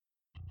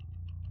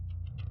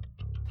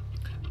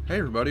Hey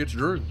everybody, it's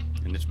Drew.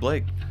 And it's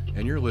Blake.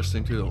 And you're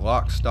listening to the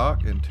Lock,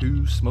 Stock, and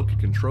Two Smoky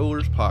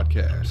Controllers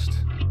podcast.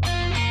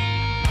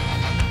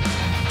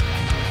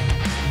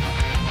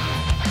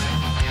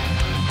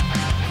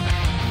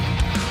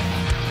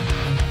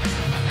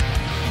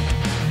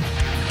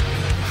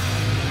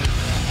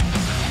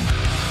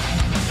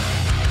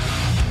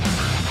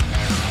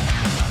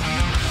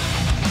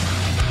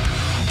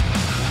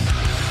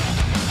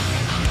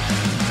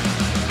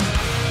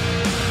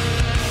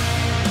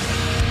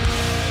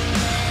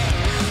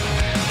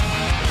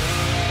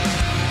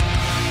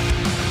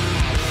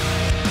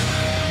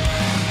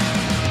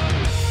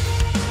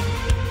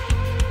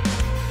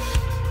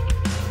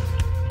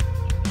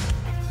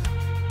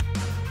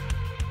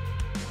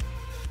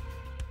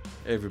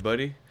 Hey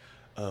everybody,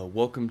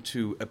 welcome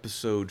to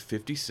episode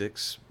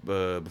 56.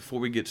 Before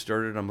we get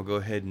started, I'm going to go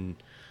ahead and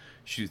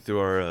shoot through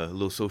our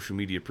little social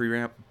media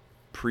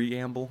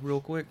preamble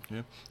real quick.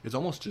 Yeah, it's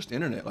almost just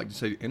internet, like you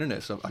say,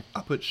 internet stuff.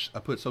 I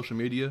put social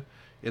media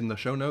in the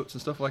show notes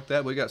and stuff like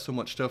that. We got so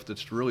much stuff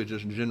that's really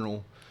just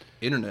general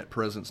internet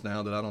presence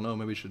now that I don't know.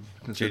 Maybe we should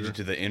consider Change it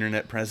to the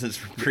internet presence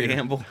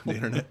preamble. The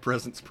internet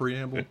presence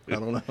preamble. I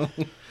don't know.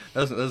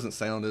 doesn't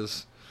sound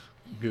as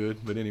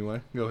good, but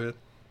anyway, go ahead.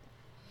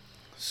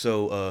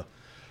 So,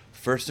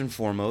 first and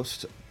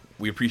foremost,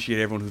 we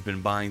appreciate everyone who's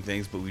been buying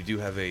things, but we do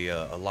have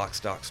a lock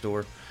stock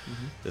store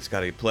that's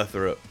got a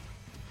plethora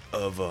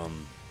of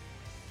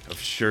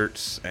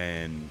shirts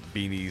and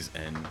beanies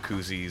and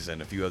koozies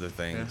and a few other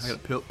things. Yeah, I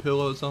got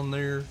pillows on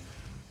there.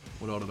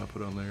 What all did I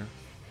put on there?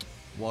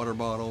 Water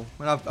bottle.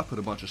 I mean, I put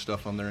a bunch of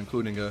stuff on there,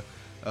 including a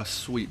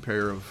sweet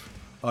pair of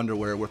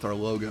underwear with our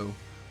logo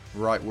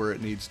right where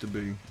it needs to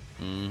be.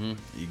 Mm-hmm.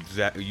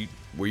 Exactly.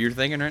 Where you're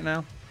thinking right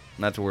now?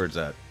 That's where it's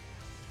at.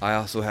 I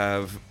also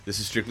have, this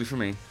is strictly for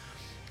me,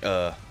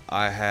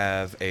 I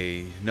have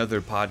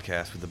another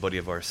podcast with a buddy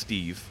of ours,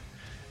 Steve,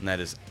 and that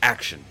is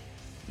Action,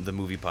 the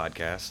movie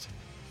podcast.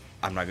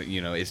 I'm not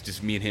gonna, it's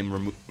just me and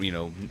him,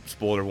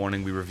 spoiler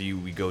warning,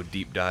 we go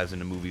deep dives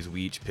into movies,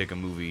 we each pick a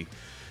movie,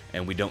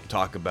 and we don't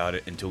talk about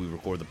it until we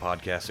record the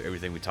podcast, so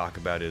everything we talk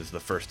about is the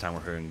first time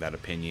we're hearing that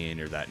opinion,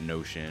 or that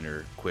notion,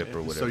 or quip,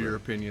 or whatever. So your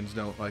opinions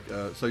don't,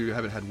 so you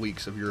haven't had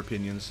weeks of your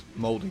opinions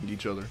molding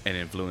each other. And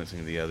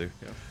influencing the other.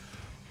 Yeah.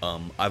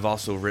 I've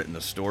also written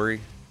a story,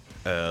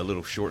 a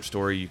little short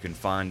story you can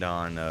find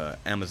on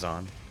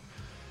Amazon.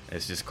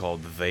 It's just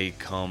called They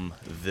Come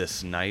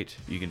This Night.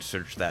 You can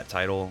search that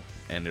title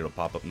and it'll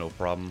pop up no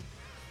problem.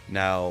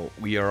 Now,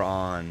 we are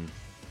on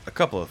a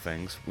couple of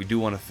things. We do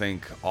want to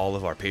thank all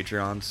of our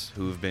Patreons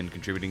who have been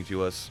contributing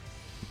to us.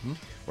 Mm-hmm.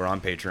 We're on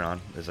Patreon,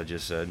 as I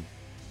just said.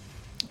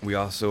 We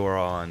also are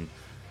on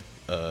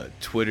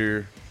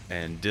Twitter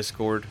and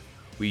Discord.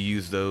 We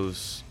use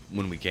those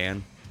when we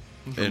can.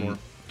 And more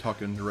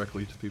talking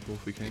directly to people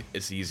if we can.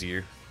 It's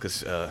easier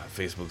because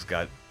Facebook's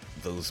got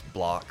those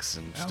blocks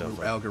and stuff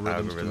like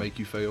algorithms to make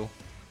you fail.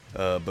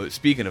 But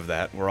speaking of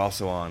that, we're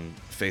also on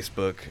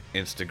Facebook,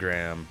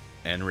 Instagram,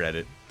 and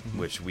Reddit,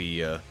 which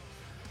that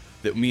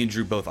me and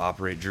Drew both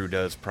operate. Drew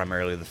does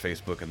primarily the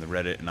Facebook and the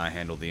Reddit, and I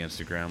handle the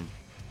Instagram.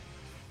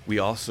 We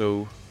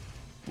also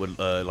would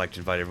like to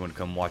invite everyone to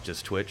come watch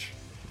us Twitch.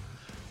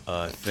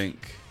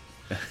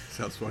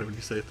 Sounds funny when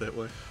you say it that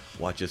way.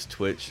 Watch us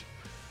Twitch,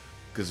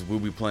 because we'll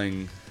be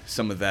playing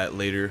some of that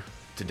later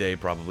today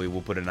probably.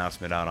 We'll put an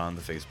announcement out on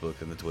the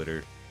Facebook and the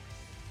Twitter.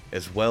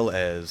 As well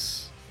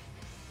as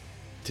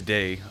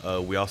today,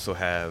 we also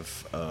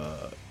have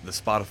the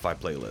Spotify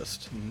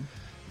playlist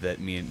that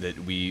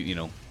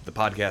the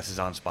podcast is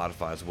on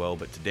Spotify as well,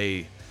 but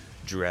today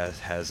Drew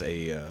has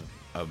a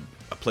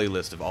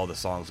playlist of all the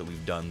songs that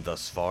we've done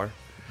thus far,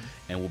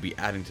 and we'll be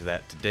adding to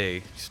that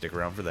today. Stick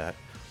around for that.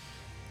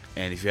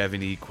 And if you have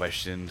any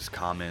questions,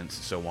 comments,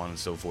 so on and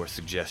so forth,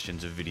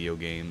 suggestions of video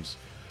games,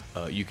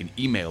 you can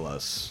email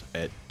us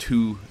at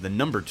 2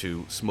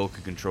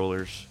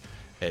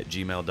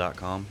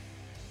 smokingcontrollers@gmail.com.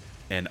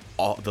 And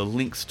all the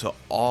links to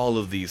all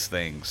of these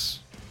things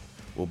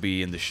will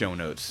be in the show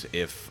notes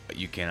if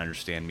you can't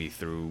understand me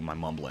through my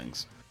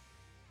mumblings.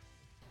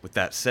 With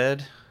that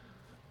said,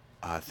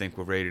 I think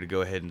we're ready to go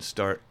ahead and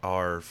start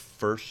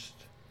because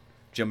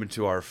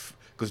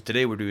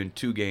today we're doing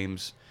 2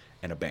 games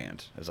and a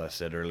band, as I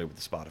said earlier with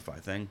the Spotify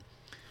thing.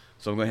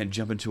 So I'm going to go ahead and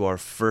jump into our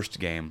first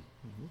game.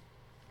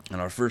 And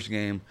our first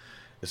game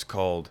is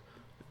called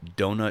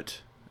Donut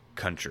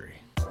Country.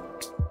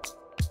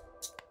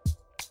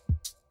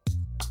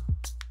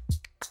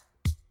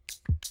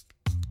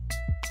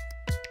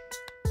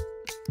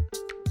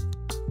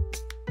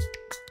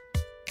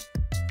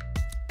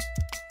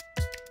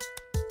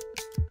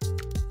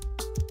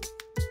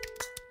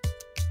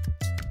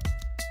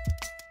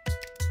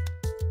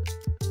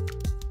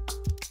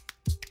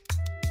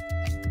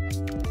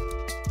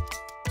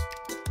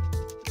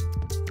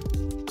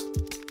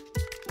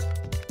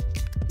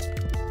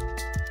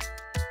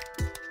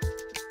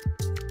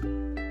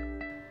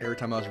 Every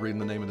time I was reading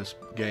the name of this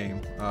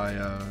game,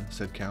 I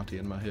said county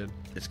in my head.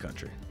 It's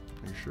country.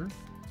 Are you sure?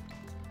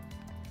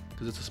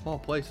 Because it's a small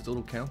place. It's a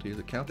little county. Is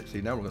it county? See,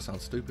 now we're going to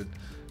sound stupid.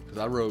 Because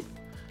I wrote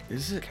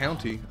Is it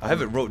county. I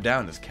have it wrote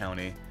down as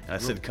county, and I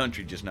said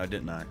country just now,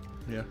 didn't I?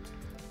 Yeah.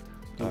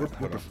 All We're, right,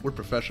 hold on. we're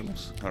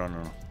professionals. I don't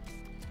know.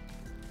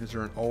 Is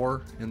there an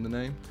R in the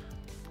name?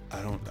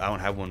 I don't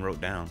have one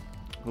wrote down.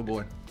 Oh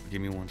boy.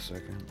 Give me 1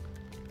 second.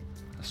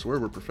 I swear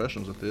we're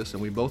professionals at this,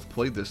 and we both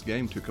played this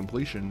game to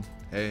completion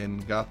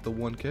and got the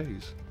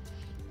 1Ks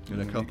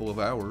in a couple of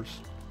hours.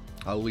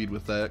 I'll lead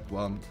with that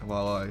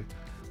while I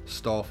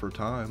stall for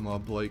time while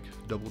Blake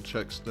double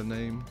checks the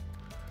name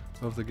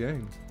of the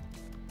game.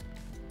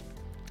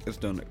 It's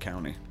done at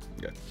county.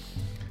 Yeah.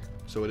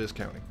 So it is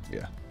county.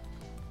 Yeah.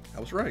 I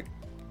was right.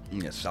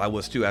 Yes, I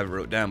was too. I have it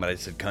wrote down, but I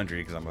said country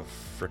because I'm a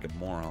frickin'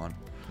 moron.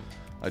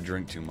 I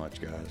drink too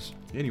much, guys.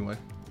 Anyway,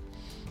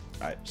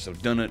 All right, so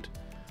Dunnet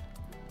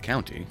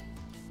County.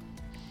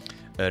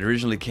 It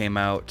originally came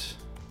out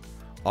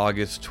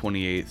August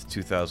 28th,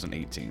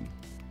 2018.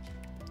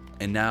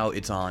 And now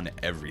it's on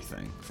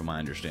everything, from my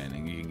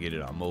understanding. You can get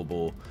it on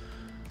mobile,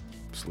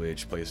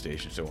 Switch,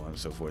 PlayStation, so on and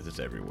so forth. It's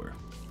everywhere.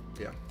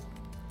 yeah.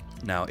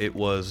 Now, it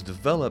was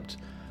developed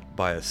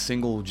by a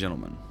single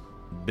gentleman,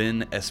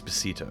 Ben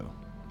Esposito.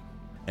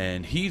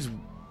 And he's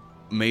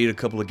made a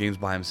couple of games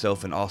by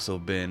himself and also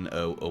been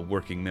a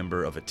working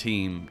member of a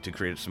team to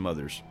create some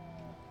others.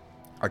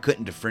 I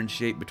couldn't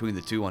differentiate between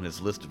the two on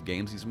his list of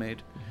games he's made.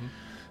 Mm-hmm.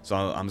 So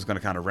I'm just going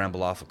to kind of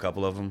ramble off a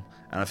couple of them.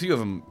 And a few of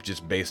them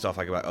just based off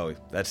like, oh,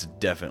 that's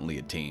definitely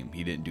a team.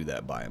 He didn't do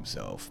that by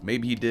himself.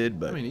 Maybe he did,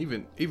 but... I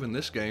mean, even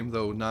this game,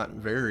 though not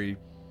very...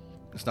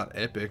 It's not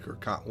epic or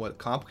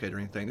complicated or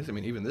anything.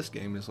 Even this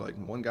game is like,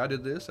 one guy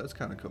did this, that's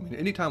kind of cool. I mean,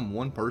 anytime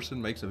one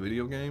person makes a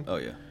video game... Oh,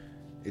 yeah.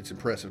 It's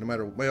impressive. No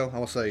matter, well,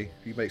 I'll say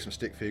if you make some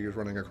stick figures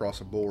running across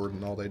a board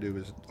and all you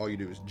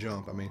do is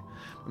jump. I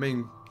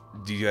mean,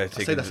 Do you guys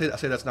take I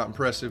say that's not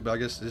impressive, but I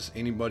guess just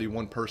anybody,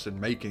 one person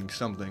making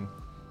something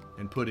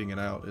and putting it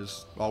out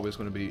is always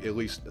going to be at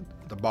least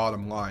the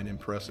bottom line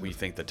impressive. We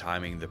think the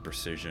timing, the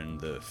precision,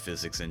 the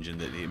physics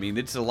engine.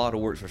 It's a lot of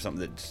work for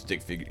something that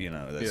stick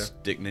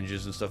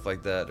ninjas and stuff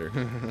like that. Or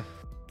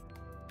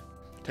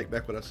take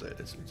back what I said.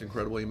 It's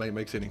incredible. He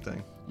makes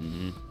anything.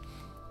 Mm-hmm.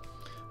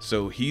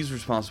 So he's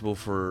responsible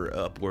for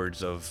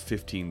upwards of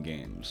 15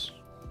 games.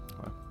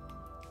 Wow.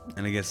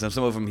 And I guess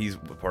some of them he's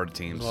part of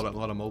teams. A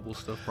lot of mobile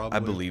stuff, probably. I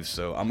believe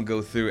so. I'm gonna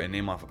go through and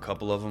name off a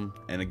couple of them.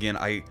 And again,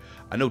 I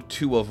know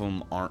 2 of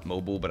them aren't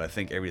mobile, but I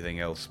think everything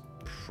else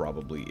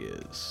probably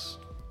is.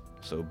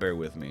 So bear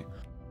with me.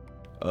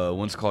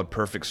 One's called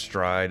Perfect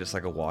Stride. It's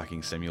like a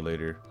walking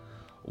simulator.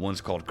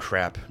 One's called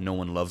Crap, No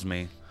One Loves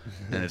Me,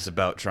 and it's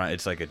about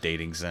it's like a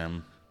dating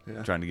sim,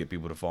 trying to get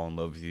people to fall in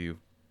love with you.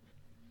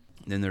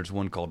 Then there's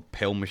one called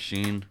Pale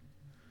Machine,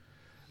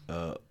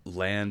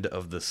 Land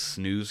of the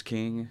Snooze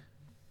King,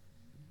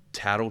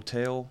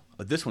 Tattletale.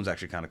 This one's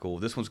actually kind of cool.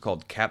 This one's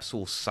called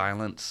Capsule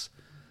Silence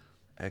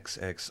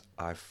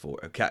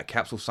XXI4.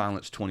 Capsule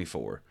Silence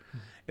 24.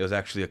 It was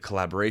actually a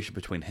collaboration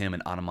between him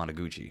and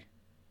Anamanaguchi.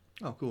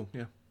 Oh, cool.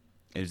 Yeah.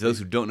 And those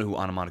who don't know who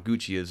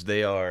Anamanaguchi is,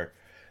 they are,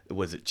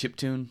 was it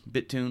Chiptune?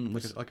 Bittune?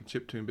 Like a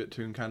chiptune,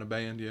 bittune kind of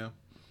band, yeah.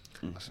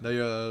 They,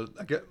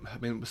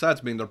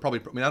 besides being, they're probably,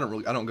 I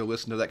don't go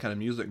listen to that kind of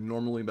music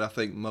normally, but I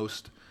think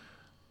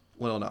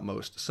not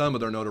most, some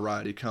of their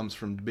notoriety comes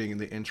from being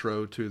the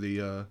intro to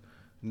the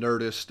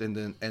Nerdist, and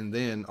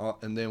then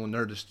when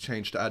Nerdist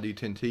changed to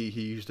ID10T,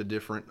 he used a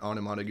different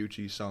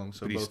Anamanaguchi song.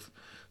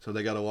 So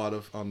they got a lot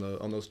of on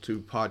those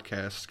 2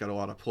 podcasts, got a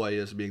lot of play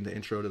as being the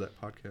intro to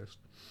that podcast.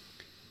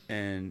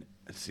 And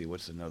let's see,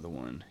 what's another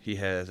one? He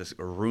has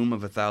A Room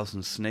of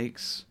 1,000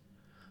 Snakes,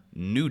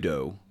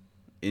 Nudo,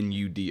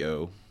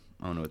 Nudo.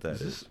 I don't know what that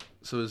is.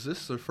 So is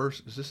this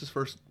his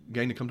first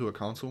game to come to a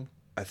console?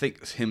 I think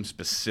it's him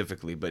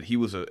specifically, but he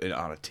was on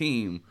a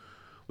team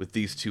with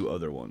these 2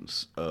 other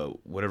ones.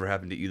 Whatever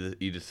Happened to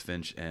Edith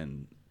Finch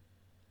and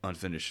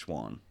Unfinished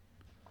Swan.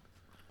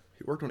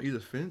 He worked on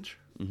Edith Finch?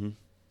 Mm-hmm.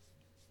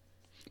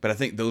 But I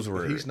think those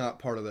were... But he's not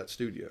part of that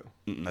studio.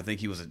 I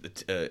think he was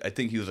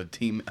a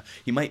team...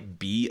 He might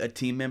be a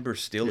team member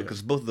still,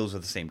 because both of those are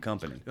the same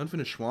company. The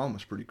Unfinished Swan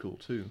was pretty cool,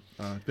 too.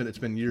 It's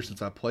been years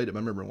since I played it, but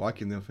I remember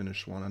liking the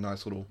Unfinished Swan. A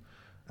nice little...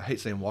 I hate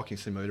saying walking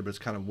simulator, but it's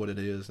kind of what it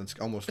is. It's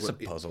a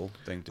puzzle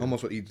thing, too.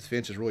 Almost what Edith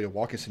Finch is, really a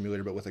walking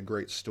simulator, but with a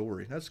great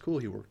story. That's cool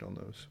he worked on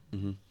those.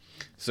 Mm-hmm.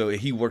 So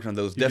he worked on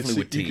those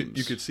with teams.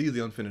 You could see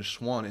the Unfinished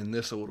Swan in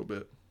this a little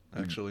bit,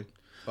 actually.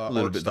 A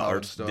little bit, the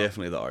art style.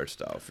 Definitely the art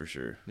style, for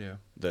sure. Yeah.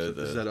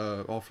 Is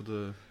that all for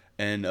the...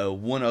 And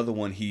one other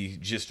one he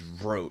just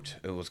wrote,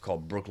 it was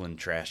called Brooklyn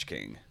Trash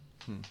King.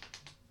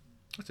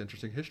 That's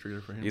interesting history there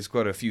for him. He's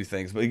quite a few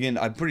things. But again,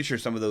 I'm pretty sure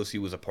some of those he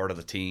was a part of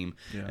the team,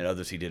 and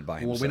others he did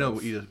by himself. Well,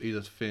 we know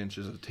Edith Finch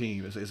is a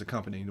team, is a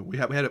company. We've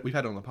had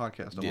it on the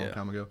podcast a long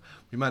time ago.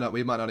 We might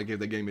not have gave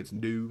the game its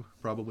due,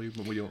 probably,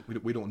 but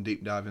we don't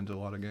deep dive into a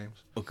lot of games.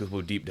 Well, because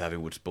we'll deep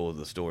diving would spoil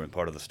the story, and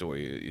part of the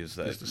story is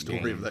that it's the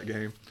story of that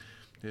game.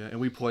 Yeah,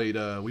 and we played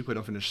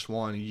Unfinished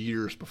Swan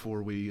years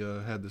before we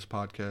had this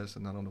podcast,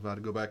 and I don't know if I had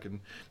to go back and...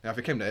 Now, if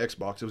it came to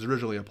Xbox, it was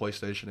originally a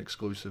PlayStation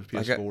exclusive,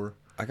 PS4.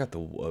 I got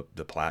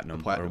the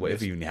platinum, or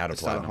if you even had a platinum.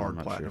 It's not a hard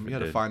platinum. You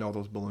had to find all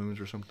those balloons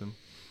or something.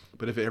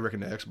 But if it ever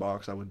came to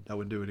Xbox, I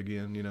would do it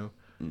again. You know.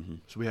 Mm-hmm.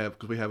 So we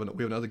have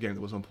another game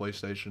that was on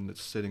PlayStation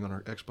that's sitting on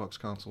our Xbox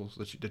consoles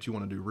that you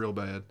want to do real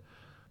bad.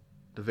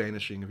 The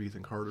Vanishing of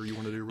Ethan Carter. You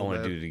want to do real I want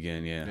bad? to do it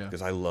again, yeah, Yeah.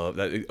 because I love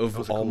that. Of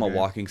was a all cool my game.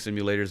 walking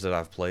simulators that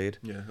I've played,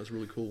 Yeah, that's a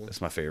really cool one. that's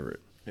my favorite.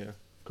 Yeah,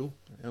 cool.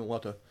 And we'll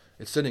have to.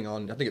 It's sitting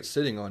on. I think it's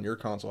sitting on your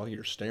console. I think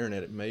you're staring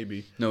at it.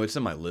 Maybe. No, it's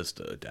in my list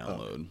to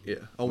download. Yeah.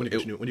 Oh, when you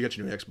got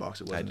your new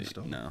Xbox, it wasn't did,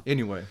 installed. no.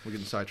 Anyway, we're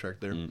getting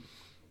sidetracked there.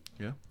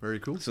 Yeah, very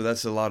cool. So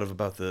that's a lot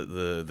about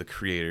the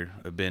creator,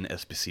 Ben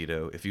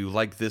Esposito. If you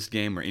like this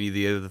game or any of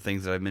the other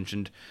things that I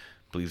mentioned,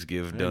 please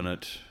give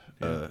Donut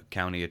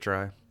County a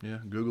try. Yeah,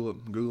 Google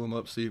them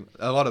up. See,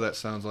 a lot of that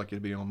sounds like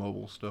it'd be on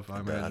mobile stuff. I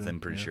imagine. I'm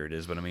pretty sure it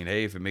is. But I mean,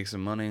 hey, if it makes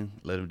some money,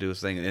 let him do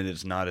his thing. And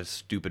it's not a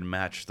stupid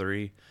match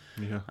 3.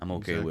 Yeah, I'm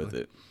okay with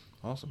it.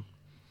 Awesome.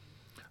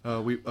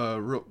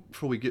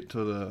 Before we get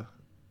to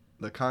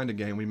the kind of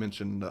game, we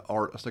mentioned the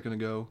art a second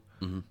ago.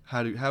 Mm-hmm.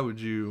 How would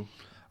you?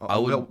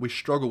 We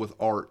struggle with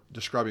art,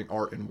 describing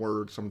art in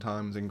words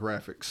sometimes in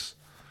graphics,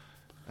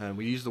 and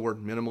we use the word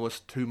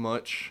minimalist too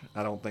much.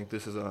 I don't think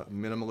this is a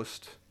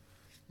minimalist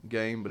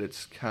game, but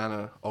it's kind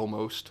of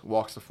almost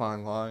walks the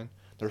fine line.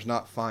 There's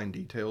not fine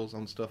details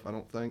on stuff, I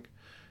don't think,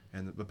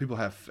 but people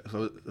have.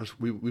 So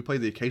we play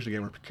the occasional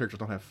game where characters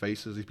don't have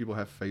faces. These people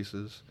have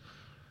faces.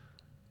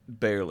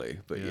 Barely,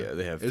 but yeah,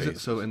 they have faces. Is it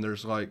so? And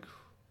there's like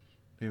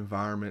the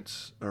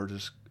environments are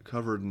just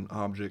covered in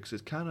objects.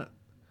 It's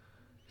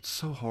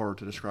so hard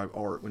to describe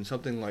art when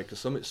something like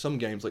some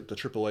games like the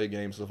AAA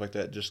games, stuff like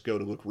that, just go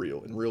to look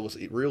real, and real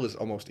is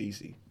almost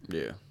easy.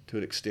 Yeah. To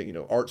an extent,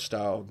 art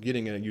style,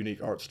 getting a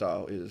unique art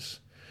style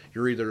is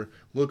you're either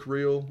look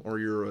real or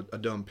you're a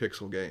dumb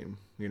pixel game.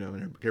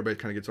 And everybody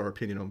kind of gets our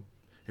opinion on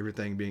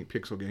everything being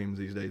pixel games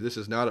these days. This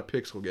is not a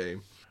pixel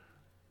game.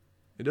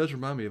 It does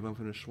remind me of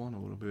Unfinished Swan a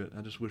little bit.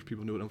 I just wish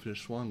people knew what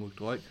Unfinished Swan looked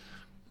like.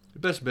 The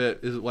best bet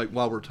is, like,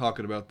 while we're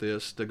talking about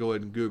this, to go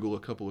ahead and Google a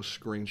couple of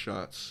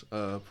screenshots,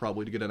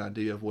 probably to get an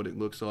idea of what it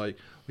looks like.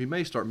 We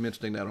may start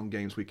mentioning that on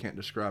games we can't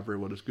describe very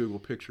well. Just Google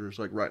pictures,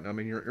 like right now. I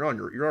mean, you're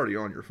already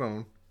on your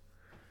phone.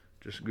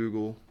 Just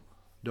Google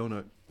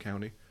Donut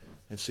County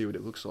and see what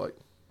it looks like.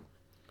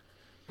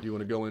 Do you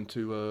want to go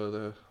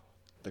into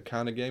the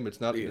kind of game? It's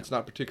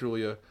not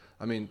particularly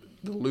the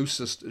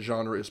loosest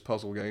genre is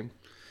puzzle game.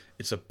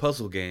 It's a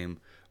puzzle game,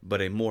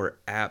 but a more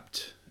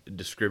apt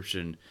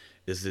description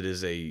is it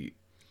is a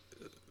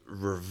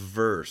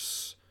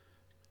reverse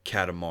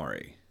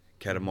Katamari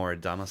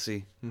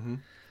Damacy. Mm-hmm.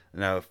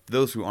 Now,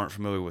 those who aren't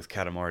familiar with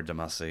Katamari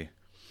Damacy,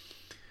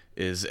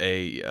 is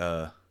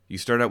you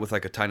start out with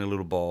like a tiny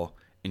little ball,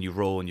 and you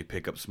roll and you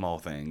pick up small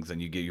things,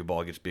 and your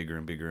ball gets bigger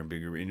and bigger and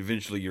bigger, and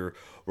eventually you're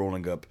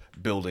rolling up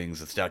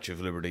buildings, the Statue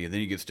of Liberty, and then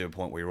you get to a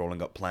point where you're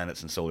rolling up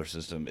planets and solar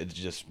system. It's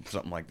just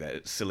something like that.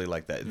 It's silly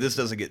like that. This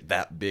doesn't get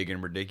that big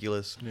and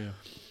ridiculous. Yeah,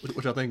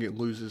 which I think it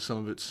loses some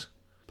of its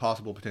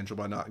possible potential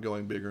by not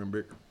going bigger and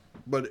bigger.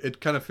 But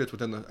it kind of fits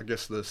within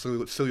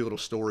the silly little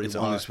story. It's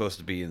only supposed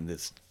to be in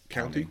this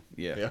county.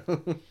 Yeah.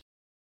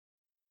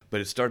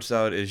 But it starts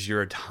out as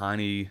you're a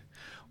tiny,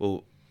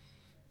 and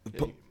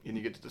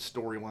you get to the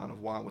storyline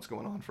of what's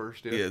going on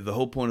first. Yeah, the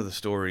whole point of the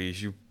story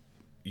is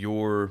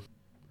you're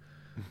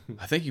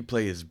I think you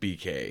play as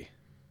BK.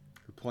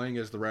 You're playing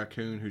as the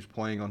raccoon who's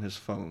playing on his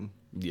phone.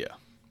 Yeah.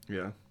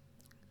 Yeah.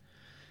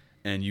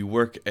 And you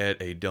work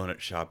at a donut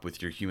shop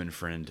with your human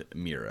friend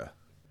Mira.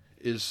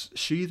 Is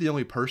she the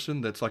only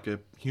person that's like a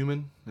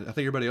human? I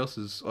think everybody else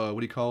is, what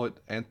do you call it?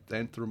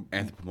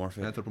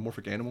 Anthropomorphic.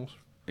 Anthropomorphic animals?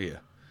 Yeah.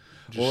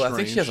 Well, I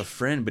think she has a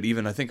friend, but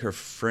even I think her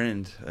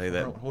friend...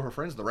 her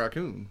friend's the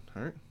raccoon,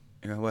 right?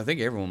 Yeah, well, I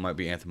think everyone might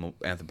be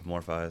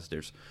anthropomorphized.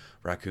 There's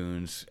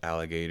raccoons,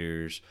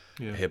 alligators,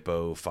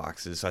 hippo,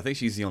 foxes. So I think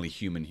she's the only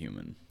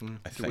human.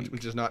 I think.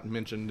 Which is not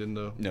mentioned in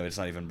the... No, it's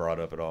not even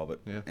brought up at all, but...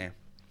 Yeah.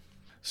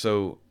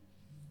 So,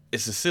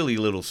 it's a silly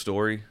little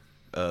story.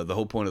 The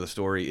whole point of the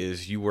story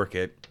is you work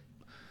at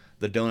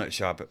the donut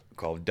shop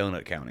called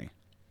Donut County,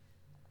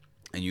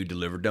 and you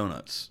deliver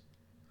donuts,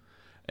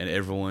 and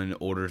everyone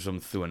orders them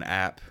through an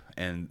app,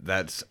 and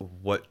that's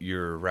what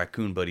your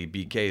raccoon buddy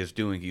BK is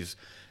doing. He's,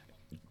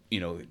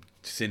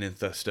 sending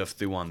stuff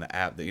through on the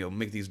app that,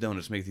 make these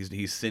donuts,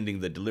 he's sending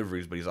the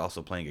deliveries, but he's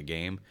also playing a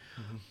game,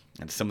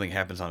 and something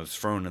happens on his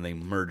phone, and they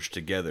merge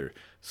together.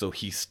 So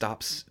he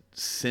stops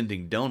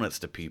sending donuts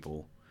to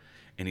people,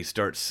 and he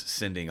starts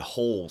sending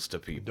holes to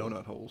people.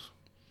 Donut holes.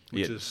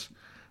 Which is,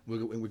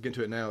 we get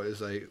to it now, is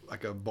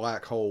like a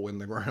black hole in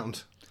the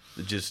ground.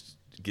 It just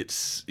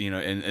gets,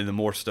 and the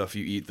more stuff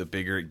you eat, the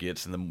bigger it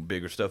gets, and the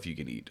bigger stuff you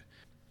can eat.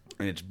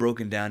 And it's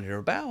broken down to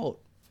about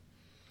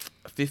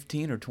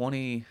 15 or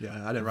 20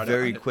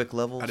 quick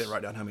levels. I didn't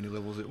write down how many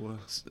levels it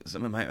was. That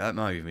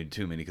might even be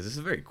too many, because it's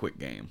a very quick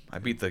game. I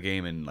beat the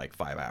game in like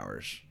 5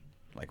 hours.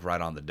 Like right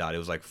on the dot. It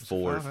was like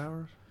 4. 5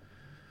 hours?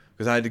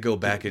 Because I had to go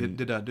back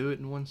Did I do it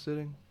in one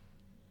sitting?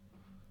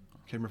 I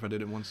can't remember if I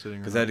did it in one sitting.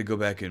 Because I had to go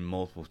back in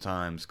multiple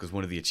times, because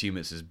one of the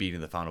achievements is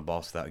beating the final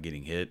boss without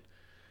getting hit.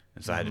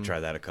 And so I had to try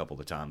that a couple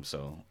of times.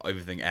 So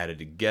everything added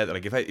together.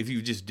 Like if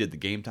you just did the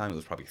game time, it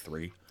was probably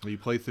 3. You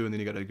play through and then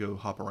you got to go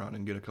hop around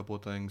and get a couple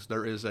of things.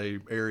 There is a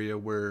area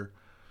where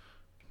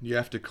you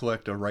have to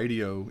collect a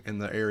radio in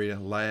the area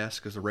last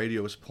because the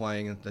radio is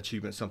playing an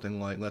achievement, something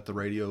like let the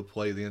radio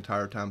play the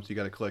entire time. So you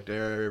got to collect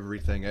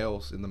everything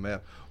else in the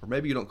map, or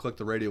maybe you don't collect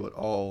the radio at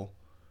all.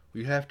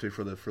 You have to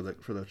for the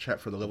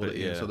level to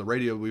end. So the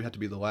radio we have to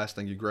be the last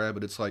thing you grab,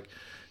 but it's like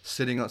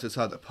sitting on it's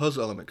how the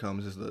puzzle element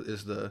comes is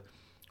the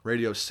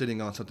radio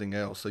sitting on something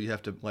else. So you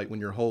have to like when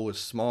your hole is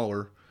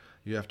smaller,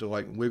 you have to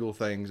like wiggle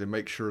things and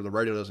make sure the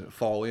radio doesn't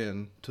fall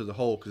in to the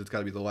hole because it's got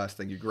to be the last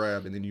thing you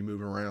grab, and then you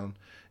move around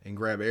and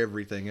grab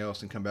everything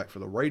else and come back for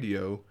the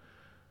radio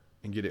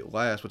and get it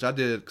last, which I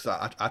did because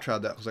I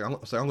tried that. I was like, I'm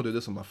going to do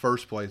this on my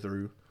first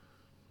playthrough.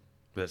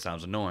 But it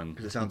sounds annoying.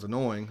 Because it sounds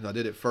annoying. I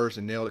did it first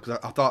and nailed it because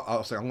I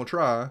was like, I'm going to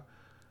try.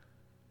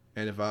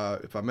 And if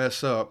I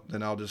mess up,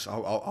 then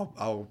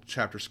I'll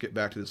chapter skip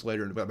back to this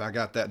later. But I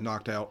got that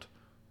knocked out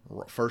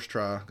first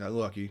try. Got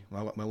lucky.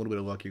 A little bit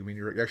of lucky. I mean,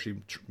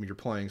 you're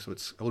playing, so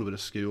it's a little bit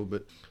of skill.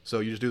 But so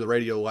you just do the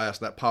radio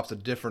last. And that pops a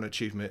different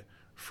achievement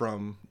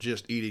from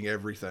just eating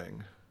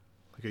everything.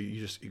 Okay,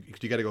 you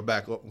got to go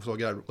back. So I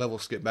got to level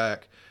skip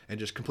back and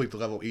just complete the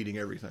level eating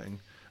everything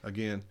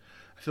again.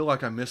 I feel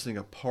like I'm missing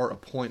a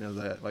point of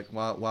that. Like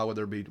why would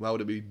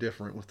it be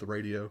different with the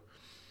radio?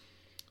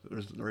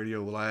 There's the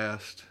radio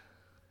last.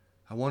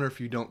 I wonder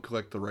if you don't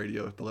collect the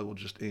radio if the level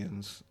just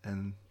ends,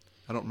 and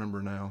I don't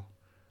remember now.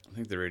 I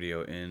think the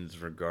radio ends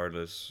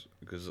regardless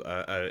because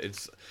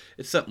it's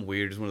something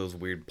weird. It's one of those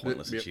weird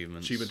pointless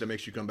achievements. Achievement that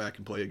makes you come back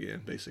and play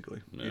again,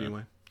 basically. Yeah.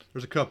 Anyway,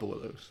 there's a couple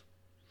of those.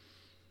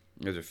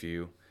 There's a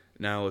few.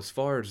 Now, as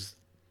far as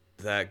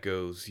that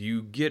goes,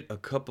 you get a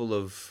couple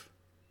of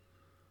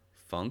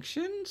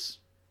functions,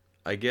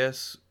 I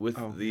guess, with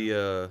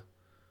the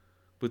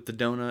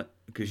donut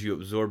because you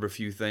absorb a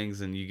few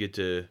things and you get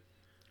to.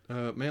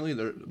 Mainly,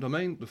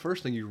 the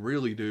first thing you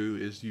really do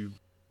is you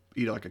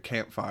eat like a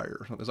campfire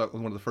or something. It's like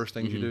one of the first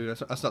things you do.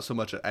 That's not so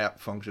much an app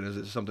function as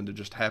it's something that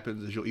just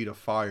happens. Is you'll eat a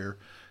fire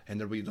and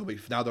there'll be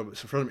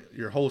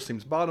your hole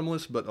seems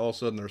bottomless, but all of a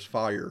sudden there's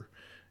fire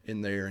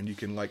in there and you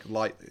can like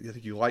light. I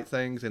think you light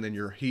things and then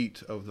your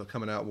heat of the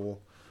coming out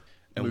will.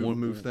 And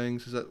move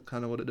things. Is that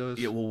kind of what it does?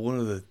 Yeah. Well, one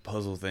of the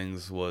puzzle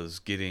things was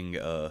getting.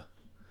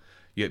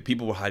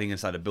 People were hiding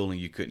inside a building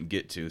you couldn't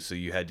get to, so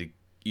you had to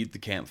eat the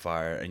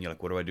campfire. And you're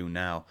like, "What do I do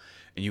now?"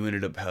 And you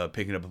ended up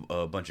picking up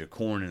a bunch of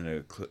corn in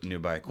a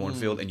nearby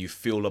cornfield, and you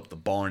filled up the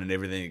barn, and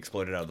everything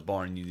exploded out of the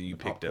barn. And you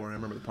picked popcorn. I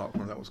remember the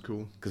popcorn. That was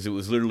cool. Because it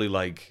was literally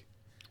like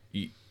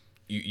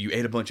you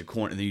ate a bunch of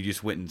corn, and then you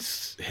just went and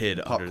hid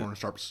the popcorn under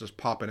starts just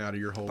popping out of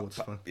your hole. It's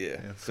fun.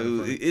 Yeah.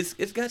 So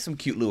it's got some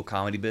cute little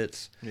comedy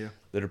bits. Yeah.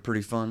 That are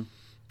pretty fun.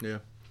 Yeah.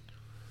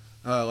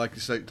 Like you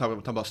say, talk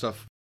about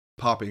stuff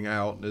popping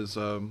out is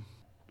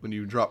when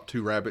you drop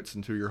 2 rabbits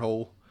into your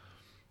hole,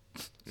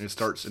 and it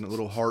starts and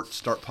little hearts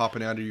start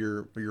popping out of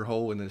your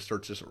hole, and then it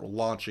starts just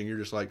launching. You're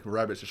just like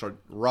rabbits just start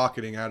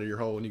rocketing out of your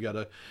hole, and you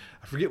gotta.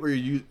 I forget what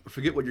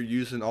you're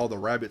using all the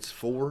rabbits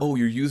for. Oh,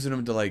 you're using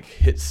them to like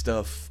hit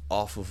stuff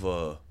off of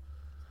a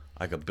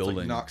building.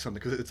 Like knock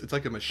something because it's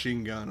like a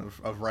machine gun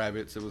of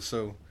rabbits. It was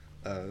so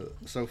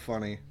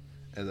funny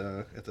at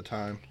the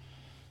time.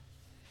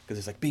 Because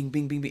it's like bing,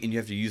 bing, bing, bing, and you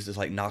have to use this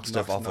like knock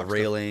stuff off a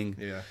railing.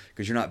 Yeah.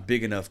 Because you're not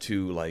big enough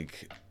to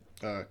like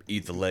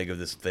eat the leg of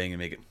this thing and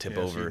make it tip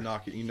over. So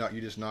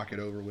you just knock it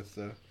over with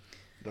the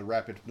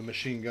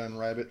machine gun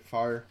rabbit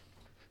fire.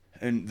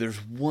 And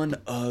there's one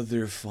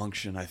other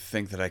function I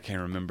think that I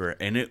can't remember,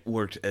 and it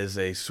worked as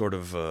a sort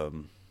of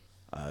No,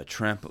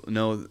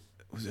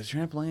 was it a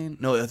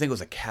trampoline? No, I think it was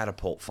a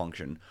catapult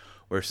function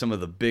where some of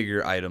the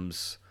bigger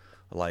items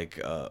like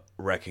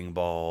wrecking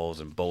balls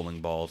and bowling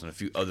balls and a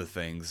few other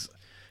things.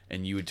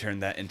 And you would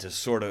turn that into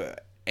sort of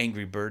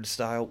Angry Bird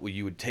style, where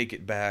you would take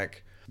it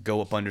back, go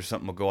up under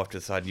something, or go off to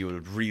the side, and you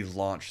would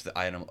relaunch the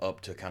item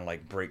up to kind of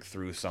like break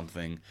through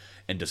something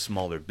into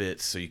smaller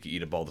bits, so you could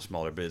eat up all the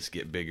smaller bits,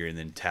 get bigger, and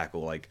then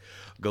tackle like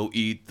go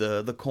eat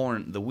the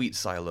corn, the wheat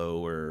silo,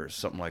 or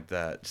something like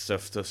that.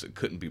 Stuff that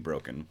couldn't be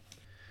broken.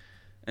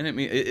 And I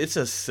mean, it's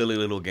a silly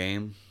little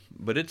game,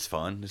 but it's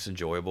fun. It's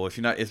enjoyable.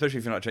 Especially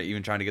if you're not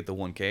even trying to get the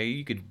 1K,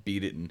 you could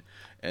beat it in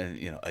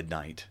a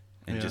night.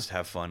 And just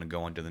have fun and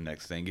go on to the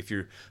next thing. If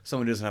you're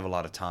someone who doesn't have a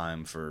lot of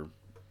time for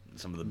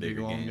some of the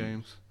bigger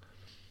games.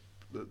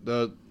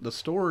 The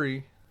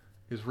story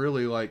is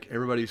really like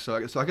everybody's. So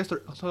I guess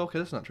okay,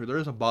 that's not true. There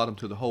is a bottom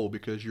to the hole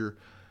because you're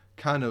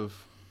kind of.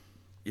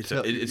 It's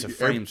a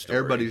frame story.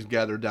 Everybody's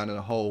gathered down in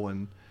a hole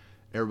and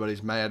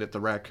everybody's mad at the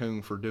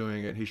raccoon for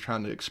doing it. He's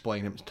trying to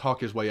explain him,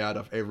 talk his way out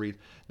of every.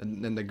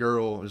 And then the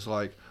girl is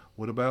like,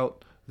 "What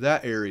about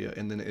that area?"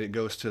 And then it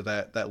goes to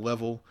that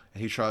level,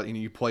 and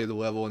you play the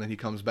level, and then he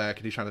comes back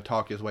and he's trying to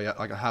talk his way out,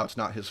 like how it's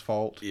not his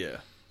fault. Yeah.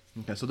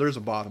 Okay, so there's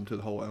a bottom to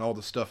the hole, and all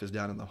the stuff is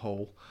down in the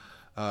hole,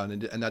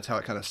 and that's how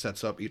it kind of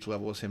sets up each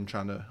level, is him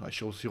trying to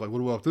she'll see like,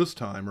 what about this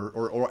time,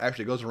 or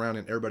actually goes around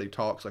and everybody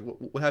talks like,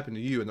 what happened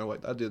to you, and they're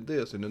like, I did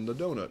this, and then the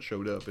donut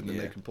showed up, and then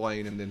they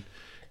complain, and then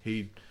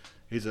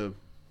he's a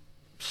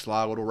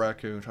sly little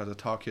raccoon tries to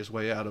talk his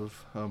way out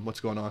of what's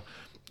going on.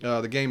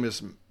 The game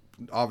is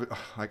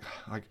like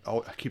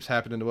keeps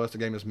happening to us. The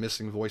game is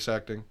missing voice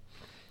acting.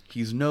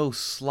 He's no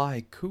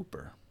Sly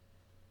Cooper.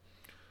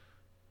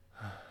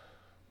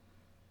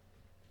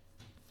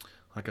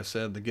 Like I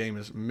said, the game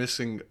is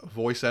missing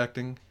voice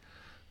acting,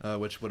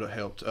 which would have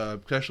helped,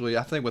 especially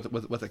I think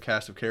with a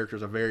cast of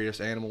characters of various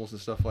animals and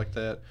stuff like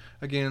that.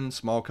 Again,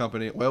 small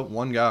company. Well,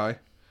 one guy,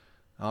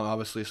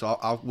 obviously,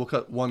 so we'll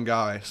cut one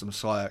guy some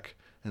slack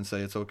and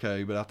say it's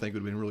okay. But I think it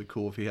would have been really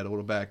cool if he had a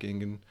little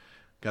backing and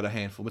got a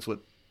handful. It's what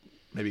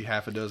maybe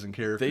half a dozen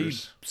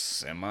characters.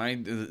 They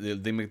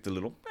make the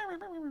little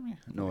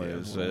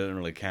noise, so it doesn't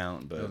really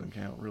count. But it doesn't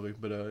count really.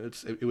 But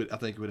it would. I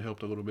think it would have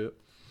helped a little bit.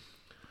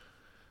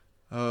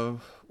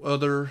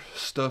 Other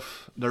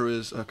stuff. There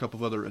is a couple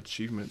of other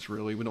achievements.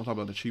 Really, we don't talk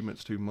about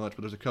achievements too much,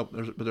 but there's a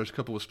couple. There's a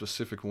couple of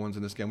specific ones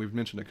in this game. We've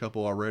mentioned a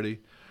couple already.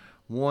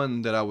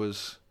 One that I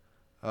was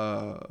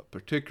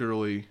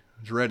particularly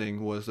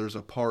dreading was there's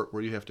a part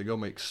where you have to go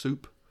make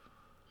soup,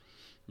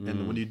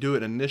 and when you do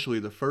it initially,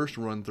 the first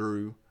run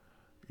through,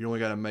 you only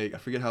got to make. I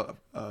forget how.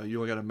 You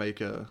only got to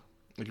make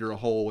like you're a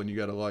hole, and you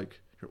got to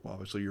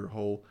obviously you're a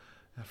hole.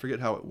 I forget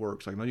how it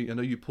works. Like I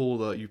know you pull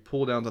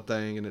down the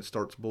thing and it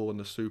starts boiling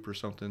the soup or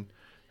something.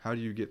 How do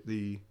you get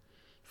I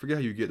forget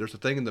how you get. There's a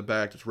thing in the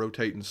back that's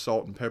rotating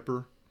salt and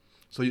pepper.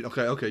 So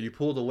you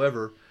pull the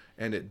lever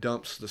and it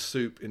dumps the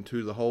soup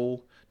into the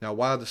hole. Now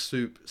why the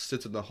soup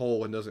sits in the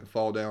hole and doesn't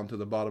fall down to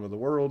the bottom of the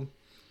world,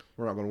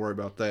 we're not going to worry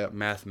about that.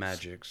 Math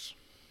magics.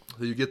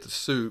 So you get the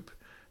soup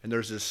and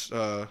there's this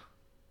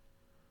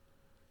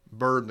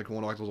bird, like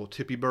one of those little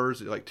tippy birds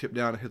that like tip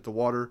down and hit the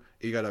water.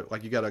 You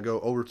gotta go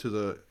over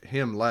to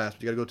him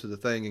last. You gotta go to the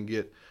thing and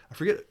get. I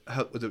forget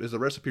how is the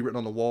recipe written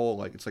on the wall.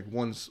 Like it's like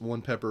one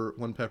pepper,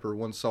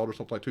 one salt, or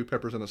something like 2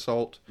 peppers and a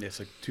salt. Yeah, it's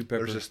like 2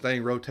 peppers. There's this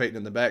thing rotating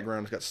in the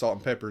background. It's got salt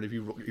and pepper, and if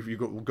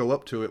you go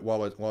up to it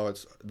while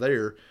it's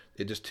there,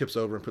 it just tips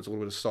over and puts a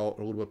little bit of salt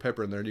or a little bit of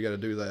pepper in there. And you got to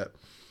do that.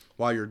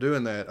 While you're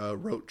doing that,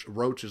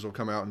 roaches will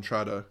come out and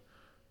try to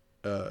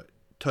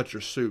touch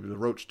your soup. The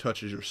roach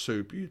touches your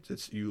soup, you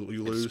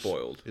lose. It's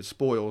spoiled. It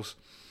spoils.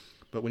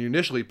 But when you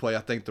initially play, I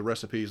think the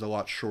recipe is a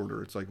lot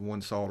shorter. It's like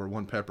 1 salt or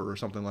 1 pepper or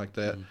something like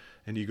that.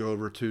 And you go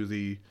over to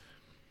the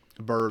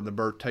bird, and the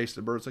bird tastes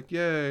the bird's like,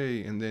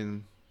 yay, and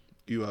then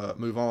you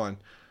move on.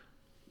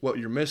 What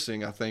you're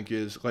missing, I think,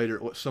 is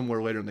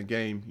somewhere later in the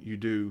game,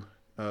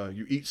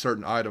 you eat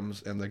certain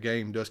items, and the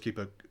game does keep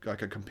a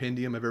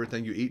compendium of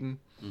everything you've eaten.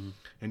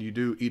 And you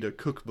do eat a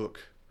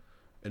cookbook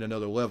at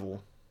another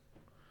level.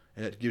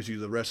 And it gives you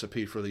the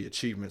recipe for the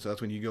achievement. So that's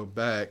when you go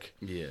back.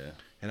 Yeah.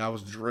 And I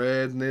was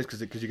dreading this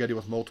because you got to deal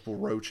with multiple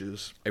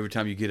roaches. Every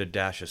time you get a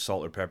dash of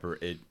salt or pepper,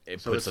 it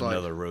puts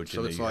another roach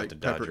in there. You have to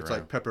dodge around. It's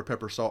like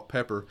pepper, salt,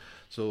 pepper.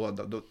 So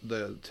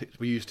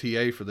we use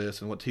TA for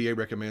this, and what TA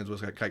recommends was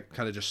kind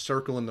of just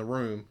circling the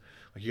room.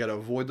 Like you got to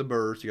avoid the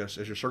birds. As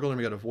you're circling them,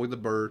 you got to avoid the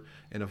bird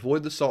and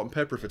avoid the salt and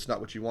pepper if it's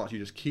not what you want. You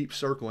just keep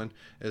circling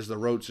as the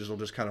roaches will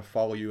just kind of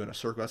follow you in a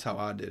circle. That's how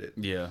I did it.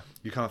 Yeah.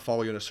 You kind of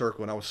follow you in a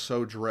circle, and I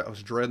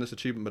was dreading this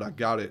achievement, but I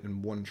got it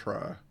in one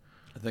try.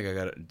 I think I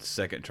got it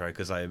second try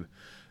because they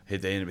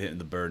ended up hitting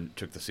the bird and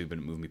took the soup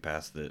and it moved me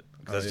past it.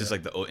 That's just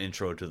like the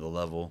intro to the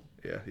level.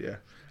 Yeah.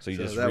 So you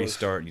just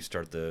restart and you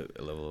start the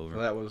level over.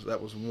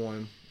 That was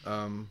one.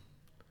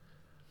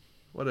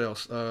 What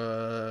else? Is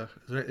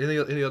there any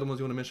other ones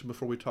you want to mention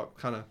before we talk?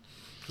 Kind of,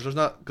 because there's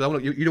not.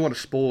 Cause you don't want to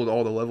spoil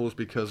all the levels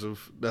because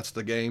that's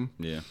the game.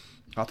 Yeah.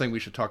 I think we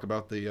should talk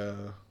about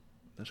the.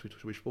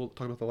 Should we talk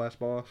about the last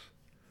boss?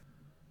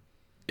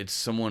 It's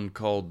someone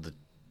called the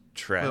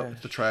Trash. Well,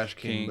 it's the Trash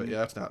King, but yeah,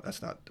 that's not.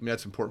 I mean,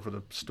 that's important for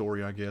the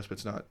story, I guess, but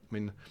it's not. I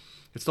mean,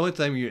 it's the only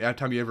thing every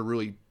time you ever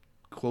really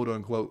quote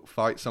unquote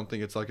fight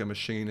something, it's like a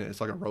machine, it's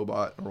like a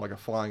robot or like a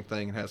flying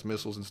thing and has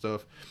missiles and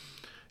stuff.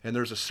 And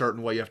there's a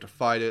certain way you have to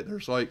fight it.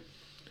 There's I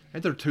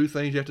think there are 2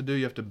 things you have to do.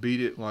 You have to beat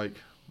it,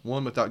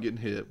 one without getting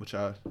hit, which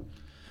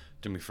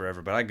took me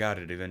forever, but I got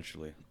it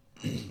eventually.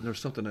 There's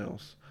something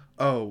else.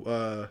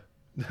 Oh,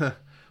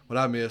 what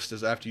I missed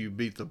is after you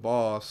beat the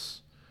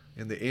boss,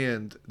 in the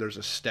end, there's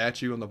a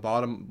statue on the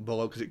bottom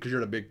below because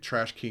you're in a big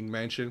Trash King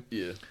mansion.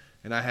 Yeah.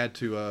 And I had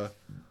to,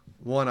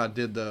 I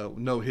did the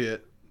no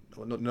hit,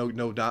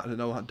 no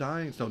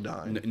dying. It's no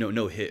dying.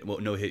 No hit. Well,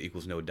 no hit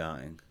equals no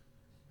dying.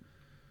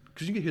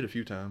 Because you get hit a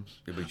few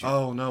times. Yeah,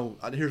 oh, no.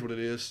 Here's what it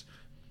is.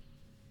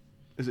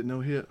 Is it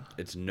no hit?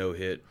 It's no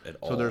hit at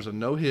all. So there's a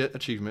no hit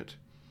achievement,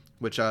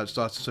 which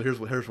so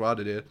here's what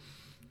I did.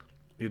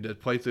 You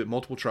did play through it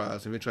multiple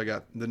tries. And eventually I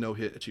got the no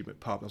hit achievement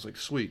popped. I was like,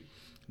 sweet.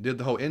 Did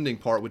the whole ending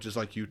part, which is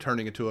like you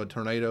turning into a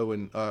tornado.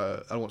 And I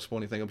don't want to spoil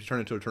anything. If you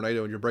turn into a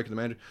tornado and you're breaking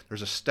the magic,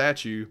 there's a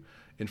statue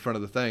in front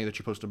of the thing that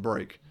you're supposed to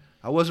break.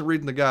 I wasn't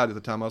reading the guide at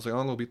the time. I was like,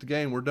 I'm going to beat the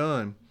game. We're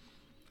done.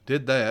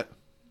 Did that.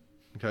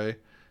 Okay.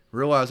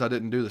 Realized I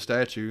didn't do the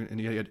statue,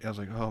 and I was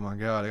like, oh my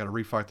god, I got to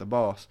refight the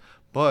boss.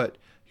 But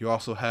you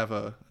also have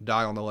a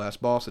die on the last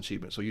boss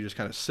achievement, so you just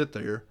kind of sit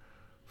there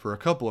for a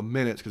couple of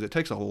minutes because it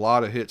takes a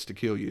lot of hits to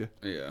kill you.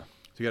 Yeah.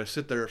 So you got to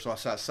sit there. So I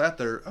sat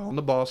there on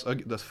the boss,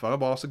 the final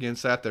boss again,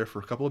 sat there for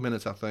a couple of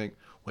minutes, I think,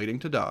 waiting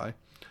to die.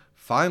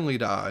 Finally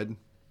died.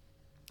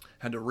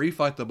 Had to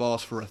refight the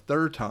boss for a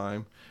third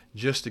time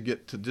just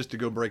to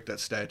go break that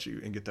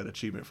statue and get that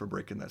achievement for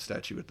breaking that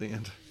statue at the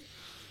end.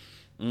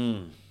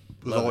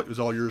 It was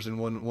all yours in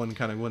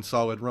one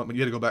solid run. But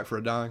you had to go back for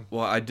a dying.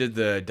 Well, I did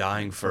the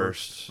dying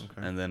first,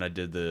 okay. And then I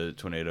did the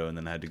tornado, and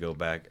then I had to go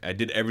back. I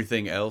did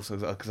everything else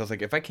because I was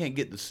like, if I can't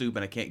get the soup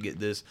and I can't get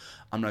this,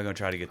 I'm not gonna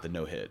try to get the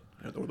no hit.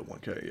 Or the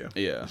 1K, yeah.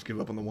 Yeah. Just give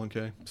up on the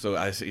 1K. So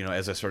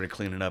as I started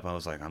cleaning up, I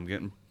was like, I'm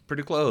getting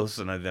pretty close,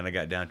 and then I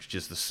got down to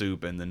just the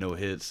soup and the no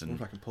hits. And I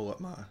wonder if I can pull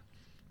up my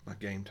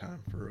game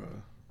time for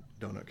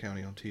Donut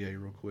County on TA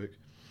real quick.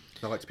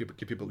 I like to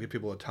give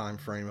people a time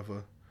frame of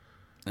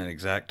an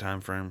exact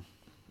time frame.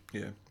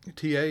 Yeah,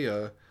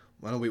 TA.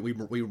 I know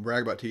we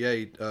brag about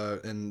TA,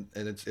 and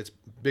it's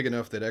big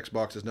enough that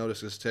Xbox has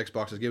noticed this.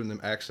 Xbox has given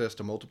them access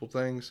to multiple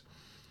things,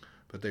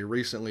 but they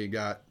recently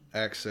got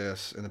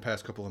access in the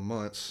past couple of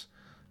months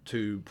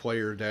to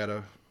player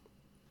data,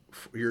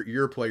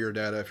 your player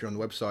data if you're on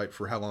the website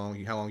for how long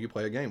you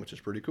play a game, which is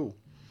pretty cool.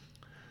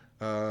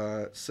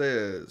 It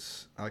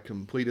says I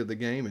completed the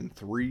game in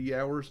 3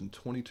 hours and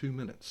 22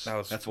 minutes.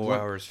 That's 4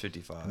 hours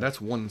 55. That's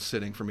one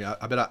sitting for me.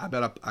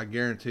 I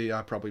guarantee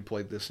I probably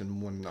played this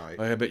in one night.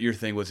 I bet your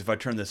thing was, if I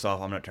turn this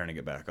off, I'm not turning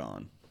it back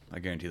on. I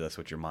guarantee that's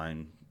what your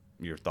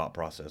thought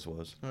process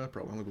was.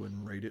 Probably. I'm gonna go ahead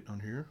and rate it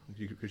on here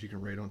because you can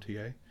rate on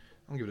TA.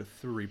 I'll give it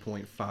a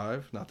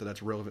 3.5. Not that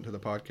that's relevant to the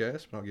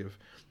podcast, but I'll give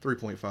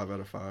 3.5 out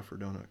of 5 for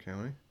Donut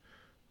County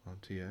on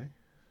TA.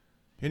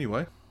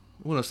 Anyway.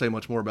 I won't say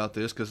much more about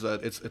this because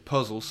it's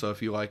puzzles, so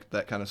if you like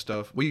that kind of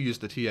stuff. We use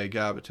the TA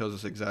guide, but tells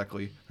us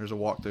exactly, there's a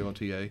walkthrough on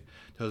TA,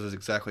 tells us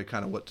exactly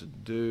kind of what to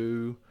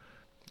do,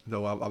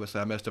 though obviously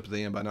I messed up at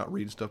the end by not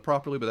reading stuff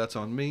properly, but that's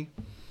on me.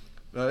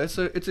 It's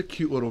a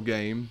cute little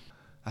game.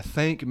 I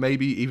think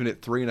maybe even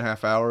at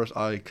 3.5 hours,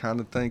 I kind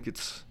of think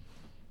it's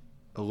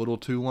a little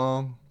too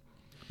long.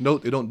 No,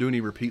 they don't do any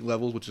repeat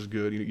levels, which is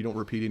good. You don't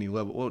repeat any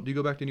level. Well, do you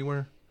go back to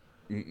anywhere?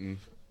 Mm-mm.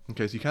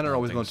 Okay, so you kind of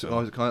always going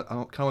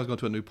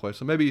to a new place.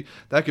 So maybe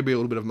that could be a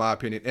little bit of my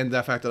opinion. And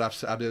the fact that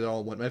I did it all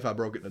in one, maybe if I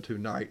broke it into 2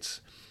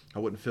 nights, I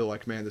wouldn't feel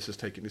like, man, this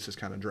is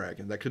kind of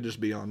dragging. That could just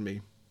be on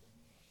me.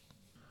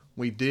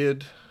 We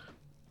did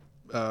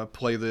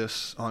play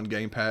this on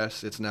Game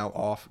Pass. It's now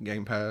off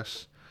Game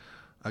Pass.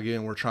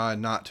 Again, we're trying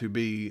not to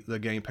be the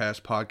Game Pass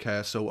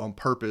podcast. So on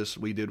purpose,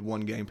 we did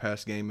one Game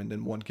Pass game and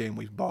then one game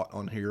we've bought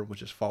on here,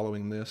 which is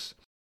following this.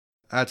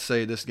 I'd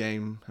say this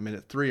game,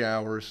 at 3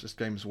 hours, this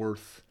game's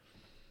worth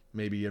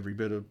maybe every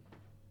bit of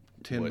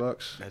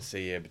 $10. I'd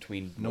say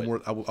between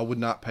more. I would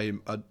not pay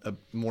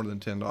more than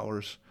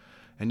 $10,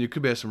 and you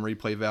could have some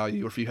replay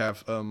value. Or if you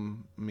have,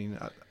 you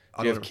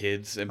have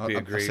kids, it'd be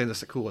great. I'm saying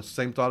that's cool. It's the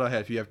same thought I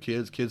had. If you have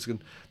kids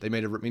they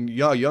made it.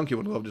 A young kid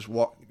would love just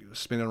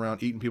spinning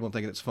around eating people and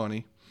thinking it's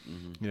funny.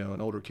 Mm-hmm. An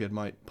older kid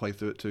might play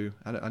through it too.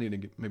 I need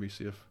to maybe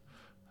see if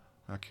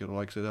my kid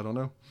likes it. I don't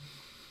know,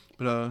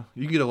 but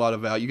you get a lot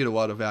of value. You get a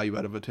lot of value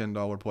out of a $10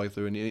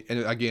 playthrough,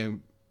 and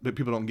again. But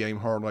people don't game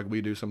hard like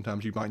we do.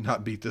 Sometimes you might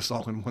not beat this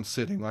all in one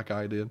sitting like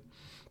I did.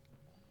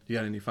 You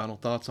got any final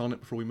thoughts on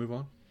it before we move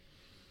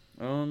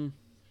on?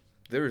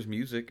 There was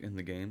music in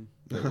the game.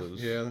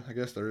 Yeah, I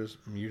guess there is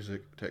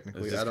music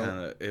technically.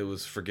 It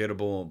was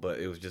forgettable,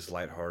 but it was just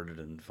lighthearted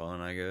and fun,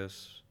 I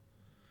guess.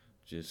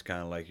 Just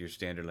kind of like your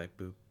standard, like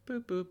boop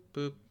boop boop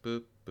boop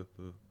boop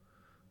boop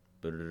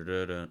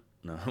boop.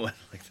 No, it wasn't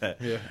like that.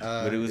 Yeah,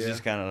 but it was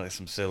just kind of like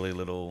some silly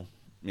little.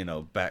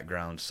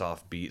 Background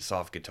soft beat,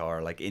 soft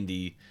guitar, like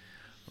indie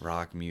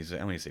rock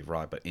music. I wouldn't say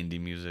rock, but indie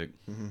music.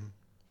 Mm-hmm.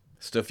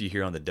 Stuff you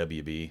hear on the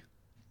WB.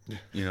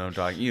 You know what I'm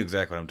talking. You know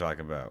exactly what I'm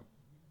talking about.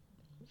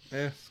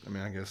 Yeah,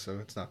 I guess so.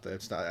 It's not that.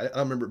 It's not. I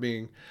remember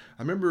being.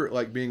 I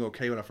remember being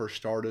okay when I first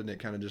started, and it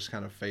kind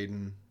of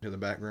fading to the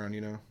background.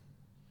 You know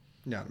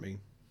what I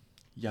mean?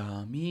 Yeah,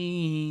 I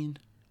mean.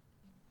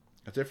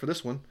 That's it for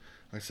this one.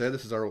 Like I said,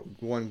 this is our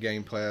one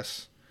Game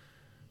Pass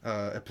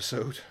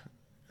episode.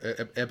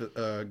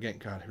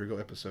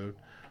 Episode.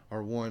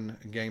 Our one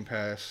Game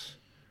Pass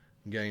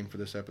game for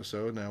this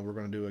episode. Now we're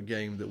going to do a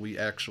game that we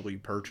actually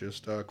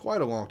purchased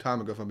quite a long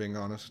time ago, if I'm being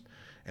honest.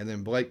 And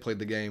then Blake played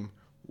the game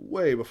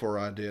way before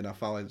I did. I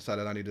finally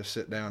decided I need to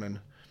sit down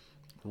and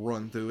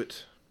run through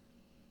it.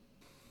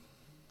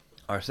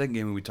 Our second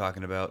game we'll be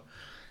talking about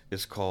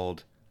is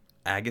called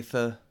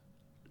Agatha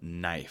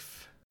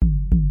Knife.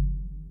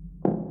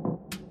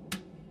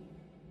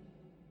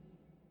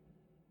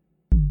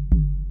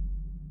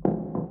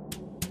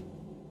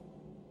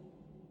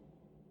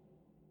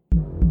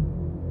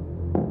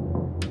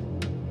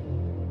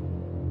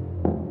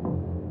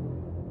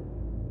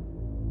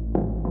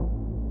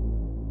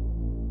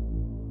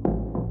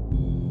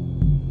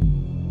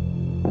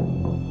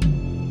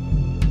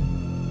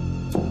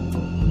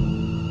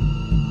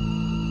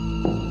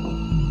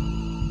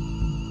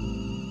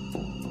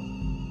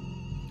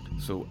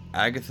 So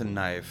Agatha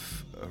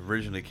Knife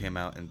originally came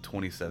out in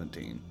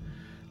 2017.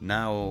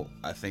 Now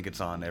I think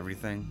it's on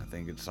everything. I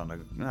think it's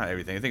on not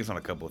everything. I think it's on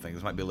a couple of things.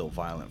 It might be a little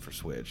violent for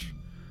Switch.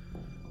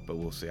 but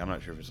we'll see. I'm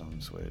not sure if it's on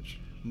the Switch.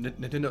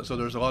 Nintendo. So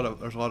there's a lot of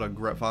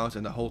violence,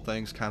 and the whole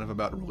thing's kind of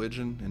about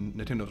religion. And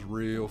Nintendo's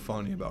real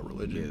funny about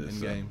religion in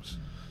games.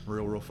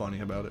 Real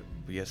funny about it.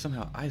 But yeah,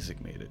 somehow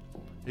Isaac made it.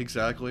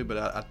 Exactly, but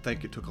I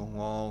think it took a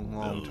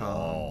long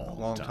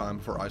time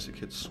before Isaac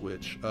hit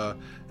Switch.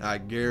 I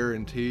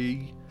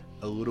guarantee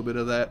a little bit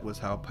of that was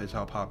how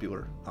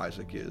popular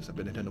Isaac is. I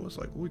bet Nintendo was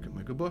like, we can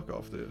make a buck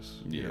off this.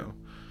 Yeah. You know?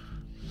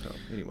 So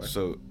anyway.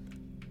 So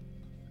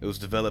it was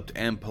developed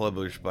and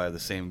published by the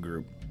same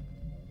group,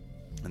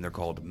 and they're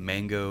called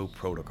Mango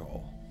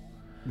Protocol.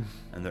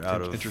 And they're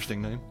out of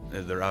interesting name.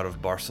 They're out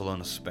of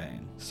Barcelona,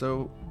 Spain.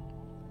 So,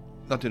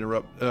 not to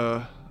interrupt.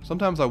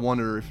 Sometimes I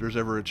wonder if there's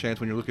ever a chance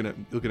when you're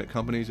looking at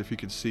companies, if you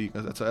could see.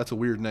 That's a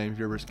weird name. If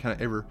you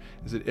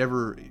is it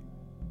ever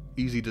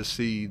easy to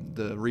see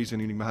the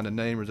reasoning behind a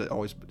name, or is it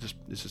always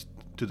it's just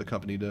to the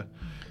company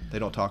they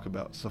don't talk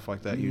about stuff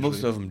like that usually?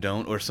 Most of them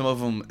don't, or some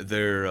of them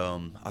they're.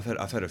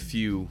 I've had a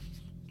few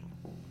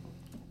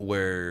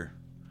where,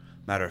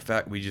 matter of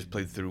fact, we just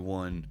played through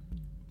one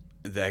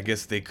that I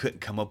guess they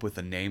couldn't come up with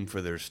a name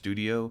for their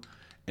studio,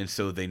 and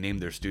so they named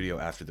their studio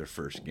after their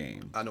first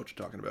game. I know what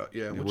you're talking about.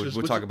 Yeah, we'll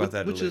talk about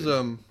that. Which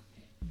later.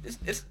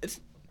 is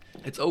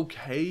it's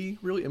okay,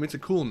 really. I mean, it's a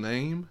cool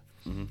name,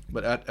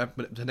 but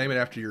to name it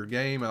after your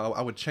game,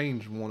 I would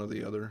change one or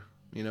the other.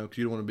 You know, because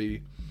you don't want to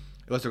be,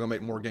 unless they're gonna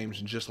make more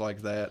games just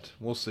like that.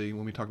 We'll see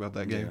when we talk about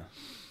that game. Yeah.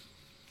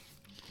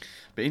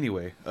 But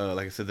anyway,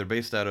 like I said, they're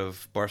based out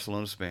of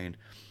Barcelona, Spain,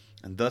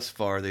 and thus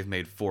far they've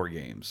made 4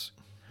 games,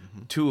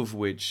 2 of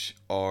which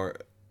are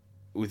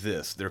with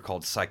this. They're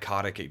called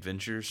Psychotic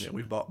Adventures. Yeah,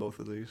 we've bought both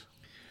of these.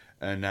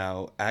 And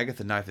now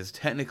Agatha Knife is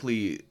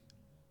technically,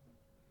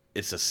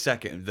 it's a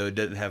second, though it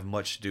doesn't have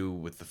much to do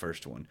with the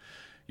first one.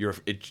 I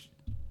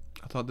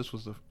thought this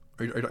was the.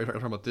 Are you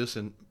talking about this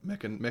in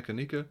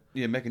Mechanica?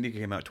 Yeah, Mechanica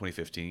came out in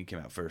 2015. It came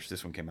out first.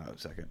 This one came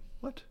out second.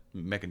 What?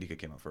 Mechanica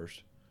came out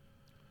first.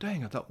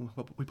 Dang, I thought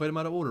we played them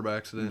out of order by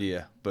accident.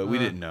 Yeah, but we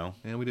didn't know.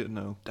 Yeah, we didn't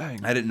know.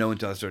 Dang. I didn't know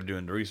until I started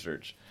doing the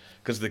research.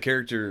 Because the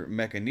character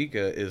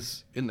Mechanica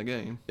is in the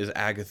game is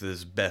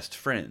Agatha's best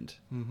friend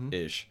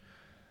ish,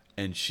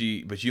 and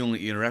but you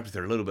only interact with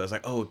her a little bit. I was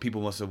like, oh,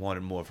 people must have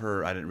wanted more of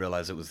her. I didn't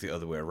realize it was the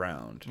other way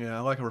around. Yeah, I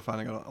like how we're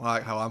finding out. I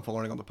like how I'm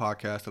learning on the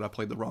podcast that I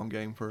played the wrong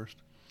game first.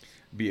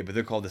 But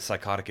they're called the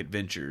Psychotic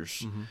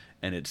Adventures,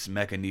 and it's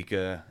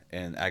Mechanica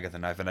and Agatha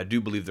Knife, and I do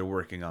believe they're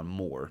working on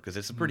more because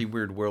it's a pretty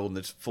weird world and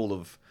it's full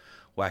of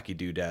wacky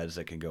doodads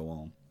that can go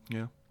on.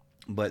 Yeah.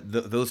 But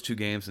those 2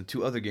 games and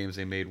 2 other games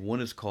they made,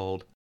 one is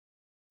called.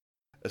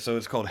 So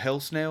it's called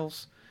Hell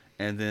Snails,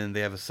 and then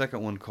they have a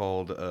second one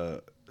called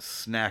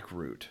Snack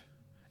Root,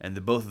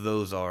 and both of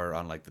those are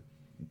on like the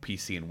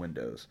PC and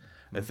Windows.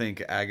 I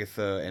think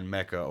Agatha and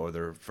Mecha are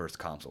their first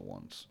console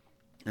ones,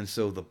 and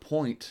so the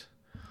point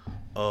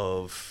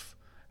of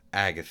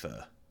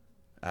Agatha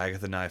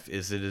Knife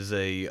is it is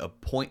a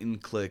point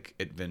and click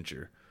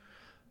adventure,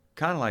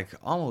 kind of like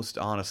almost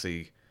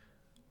honestly,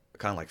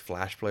 kind of like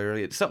Flash Player.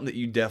 It's something that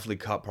you definitely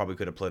probably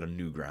could have played on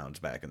Newgrounds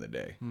back in the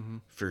day,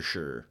 for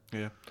sure.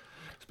 Yeah.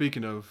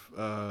 Speaking of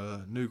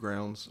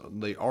Newgrounds,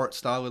 the art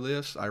style of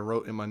this, I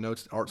wrote in my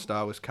notes, the art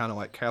style is kind of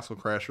like Castle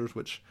Crashers,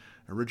 which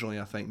originally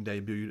I think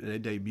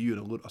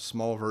debuted a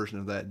small version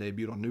of that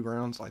debuted on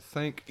Newgrounds, I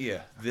think.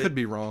 Yeah. Could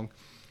be wrong.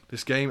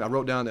 This game, I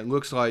wrote down that it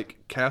looks like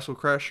Castle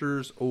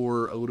Crashers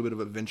or a little bit of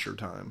Adventure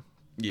Time.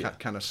 Yeah.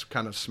 Kind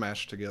of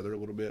smashed together a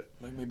little bit.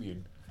 Like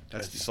maybe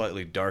a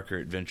slightly darker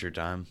Adventure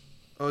Time.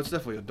 Oh, it's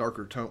definitely a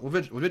darker tone. Well,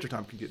 Adventure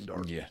Time can get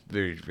dark. Yeah,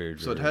 very, very.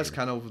 So it has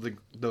kind of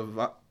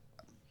the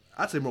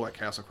I'd say more like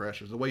Castle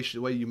Crashers. The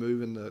way you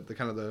move and the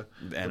kind of the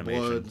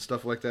animation, blood and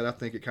stuff like that. I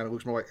think it kind of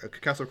looks more like a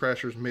Castle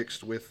Crashers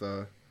mixed with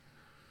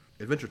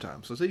Adventure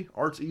Time. So see,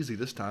 art's easy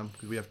this time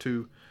because we have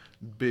 2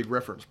 big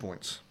reference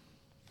points.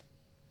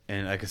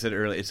 And like I said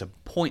earlier, it's a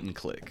point and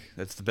click.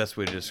 That's the best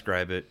way to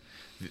describe it.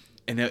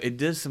 And now it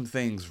does some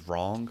things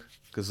wrong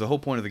because the whole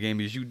point of the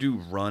game is you do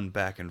run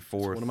back and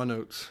forth. It's one of my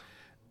notes.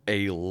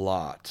 A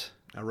lot.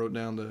 I wrote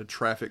down the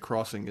traffic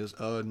crossing is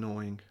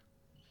annoying.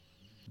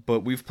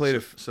 But we've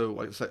played so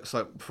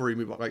before you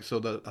move on,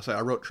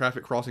 I wrote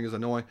traffic crossing is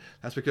annoying.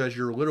 That's because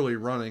you're literally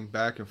running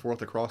back and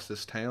forth across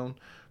this town.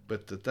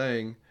 But the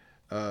thing,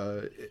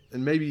 and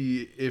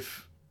maybe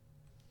if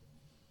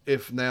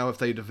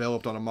they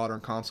developed on a modern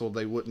console,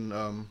 they wouldn't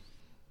I'm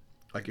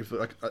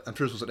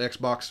sure this was an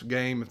Xbox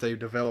game. If they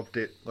developed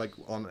it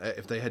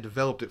if they had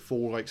developed it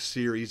for like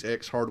Series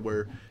X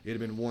hardware, it'd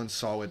have been one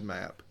solid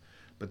map.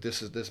 But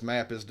this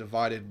map is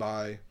divided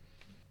by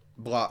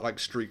block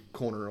street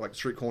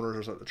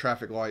corners. There's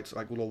traffic lights,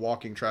 like little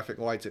walking traffic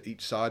lights at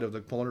each side of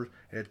the corners,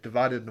 and it's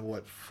divided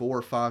into 4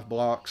 or 5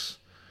 blocks.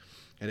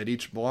 And at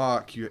each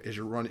block, you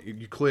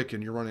click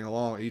and you're running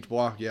along. At each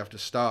block, you have to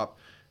stop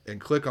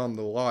and click on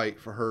the light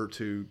for her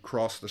to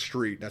cross the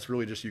street. That's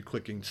really just you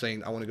clicking,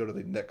 saying, I want to go to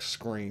the next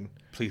screen.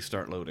 Please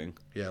start loading.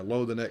 Yeah,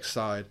 load the next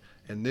side.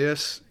 And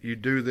you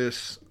do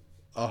this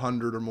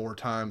 100 or more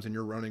times, and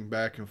you're running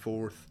back and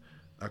forth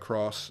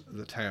across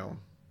the town.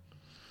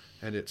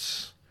 And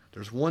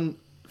there's one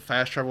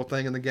fast travel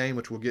thing in the game,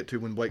 which we'll get to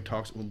when Blake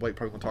probably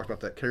going to talk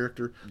about that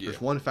character. Yeah. There's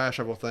one fast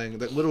travel thing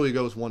that literally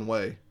goes one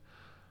way.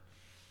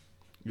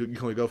 You can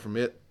only go from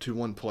it to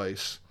one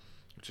place,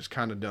 which is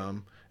kind of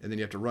dumb. And then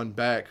you have to run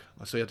back.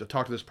 Let's say you have to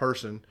talk to this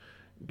person,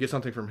 get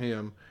something from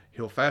him.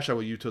 He'll fast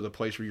travel you to the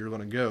place where you're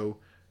going to go,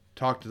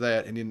 talk to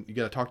that, and then you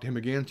got to talk to him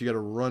again. So you got to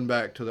run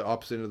back to the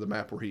opposite end of the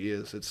map where he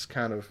is.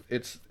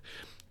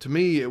 To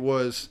me, it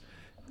was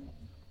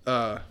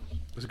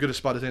as good a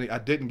spot as any. I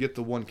didn't get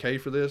the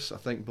 1K for this. I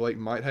think Blake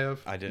might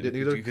have. I didn't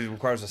either. because it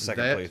requires a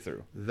second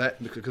playthrough.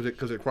 Because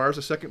it requires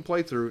a second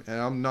playthrough,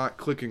 and I'm not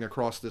clicking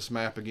across this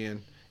map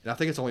again. And I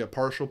think it's only a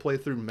partial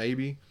playthrough,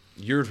 maybe.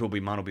 Yours will be,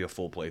 mine will be a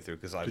full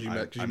playthrough because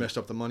you messed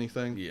up the money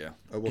thing. Yeah.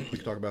 We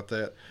can talk about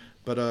that.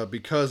 But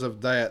because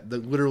of that,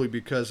 literally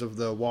because of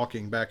the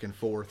walking back and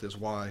forth is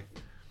why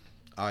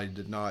I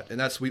did not. And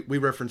that's we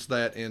referenced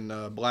that in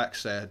Black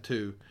Sad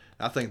too.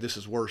 I think this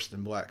is worse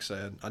than Black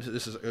Sad.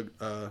 This is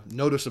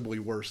noticeably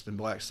worse than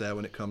Black Sad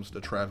when it comes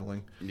to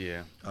traveling.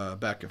 Yeah.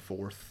 Back and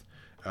forth.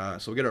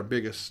 So we get our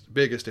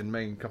biggest and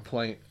main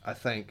complaint, I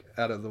think,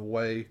 out of the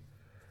way,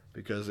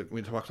 because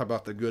we talk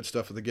about the good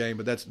stuff of the game,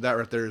 but that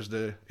right there is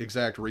the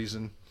exact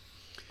reason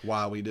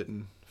why we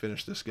didn't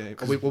finish this game.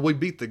 We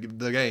beat the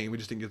game, we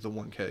just didn't get the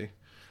 1K.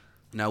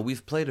 Now,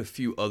 we've played a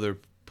few other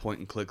point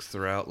and clicks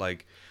throughout,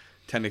 like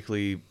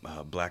technically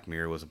Black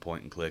Mirror was a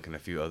point and click, and a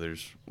few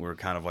others were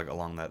kind of like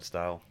along that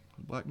style.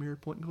 Black Mirror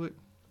point and click?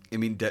 I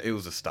mean, it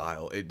was a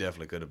style. It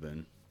definitely could have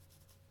been.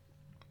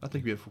 I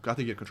think you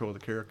had control of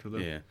the character though.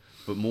 Yeah,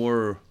 but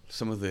more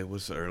some of it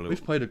was early.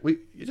 We've played it. We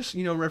just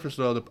reference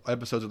to other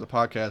episodes of the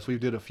podcast. We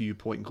did a few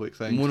point and click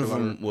things. One of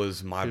them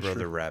was My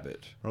Brother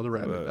Rabbit. Brother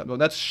Rabbit. No,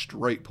 that's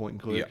straight point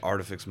and click. Yeah,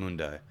 Artifex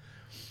Mundi.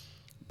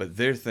 But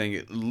their thing,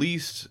 at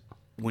least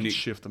when you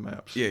shift the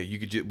maps. Yeah, you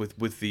could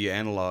with the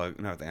analog,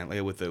 not the analog,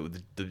 with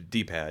the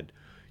D-pad.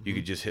 You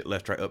could just hit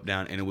left, right, up,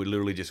 down, and it would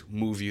literally just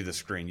move you the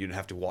screen. You didn't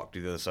have to walk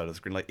to the other side of the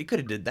screen. Like, it could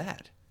have did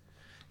that,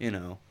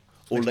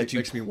 Or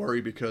makes me worry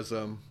because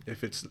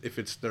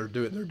if they're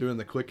doing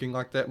the clicking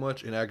like that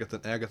much in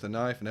Agatha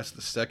Knife, and that's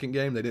the second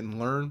game they didn't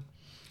learn.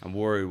 I'm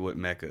worried what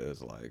Mecha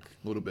is like.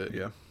 A little bit,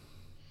 yeah.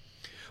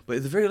 But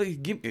at the very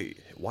least, give me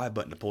a Y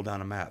button to pull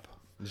down a map.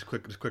 Just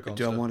click on.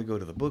 Do I want to go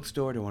to the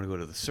bookstore? Do I want to go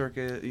to the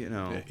circuit?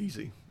 Yeah,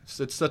 easy.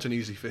 It's such an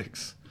easy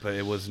fix. But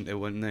it wasn't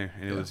there,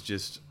 and it was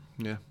just.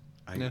 Yeah.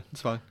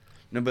 It's fine.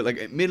 No, but like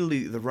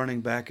admittedly, the running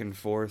back and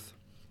forth.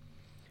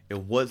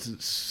 It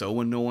wasn't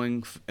so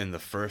annoying in the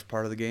first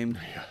part of the game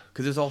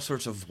because there's all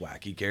sorts of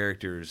wacky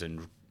characters,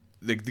 and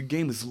the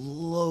game is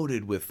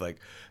loaded with like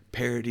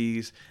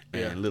parodies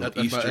and little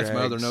Easter eggs. That's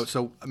my other note.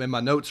 So I mean,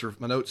 my notes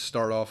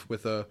start off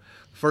with the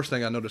first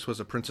thing I noticed was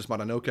a Princess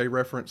Mononoke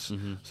reference.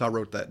 Mm-hmm. So I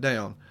wrote that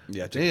down.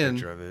 Yeah, I took a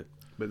picture of it.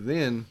 But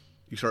then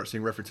you start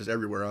seeing references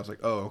everywhere. I was like,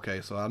 oh,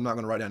 okay. So I'm not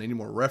going to write down any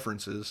more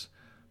references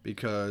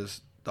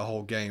because the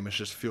whole game is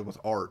just filled with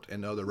art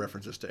and other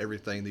references to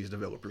everything these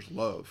developers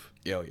love.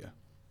 Yeah, oh, yeah.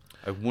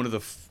 One of the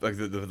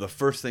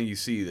first thing you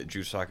see that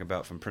Drew's talking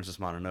about from Princess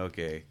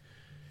Mononoke,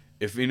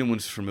 if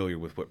anyone's familiar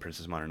with what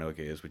Princess Mononoke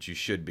is, which you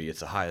should be,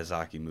 it's a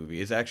Hayazaki movie.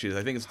 It's actually,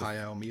 I think it's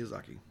Hayao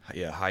Miyazaki.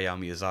 Yeah, Hayao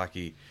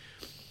Miyazaki.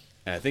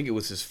 And I think it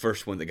was his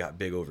first one that got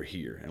big over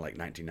here in like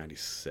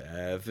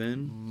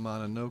 1997.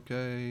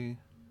 Mononoke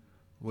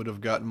would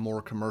have gotten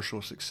more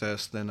commercial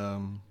success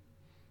than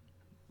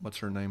what's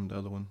her name? The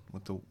other one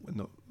in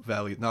the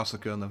valley,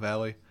 Nausicaa in the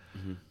Valley.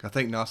 Mm-hmm. I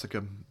think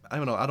Nausicaa. I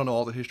don't know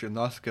all the history of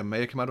Nausicaa.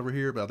 May have come out over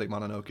here, but I think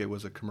Mononoke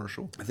was a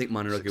commercial. I think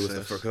Mononoke was the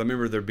first. Because I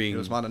remember there being. It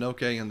was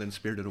Mononoke and then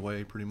Spirited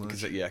Away, pretty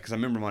much. Because I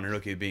remember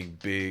Mononoke being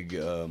big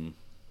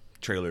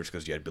trailers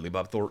because you had Billy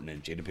Bob Thornton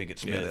and Jada Pinkett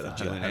Smith and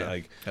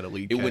Jillian. Had a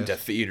lead. It went to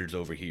theaters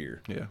over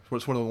here. Yeah,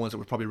 it's one of the ones that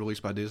was probably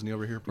released by Disney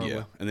over here. Probably.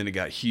 Yeah, and then it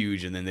got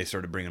huge, and then they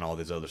started bringing all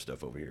this other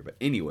stuff over here. But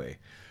anyway,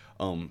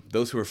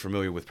 those who are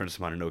familiar with Princess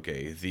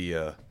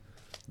Mononoke,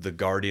 the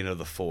Guardian of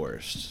the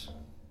Forest.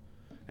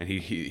 And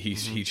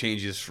he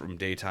changes from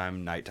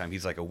daytime, nighttime.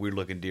 He's like a weird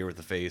looking deer with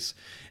a face,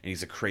 and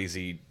he's a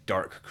crazy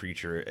dark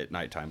creature at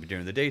nighttime. But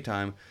during the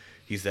daytime,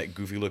 he's that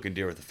goofy looking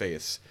deer with a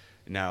face.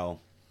 Now,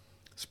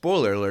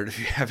 spoiler alert: if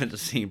you haven't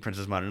seen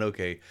Princess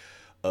Mononoke,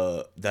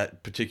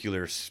 that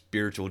particular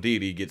spiritual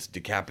deity gets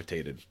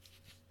decapitated.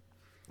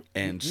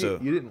 And you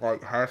didn't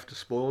like have to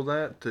spoil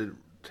that to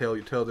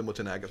tell them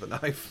what's in Agatha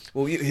Knife.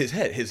 Well, his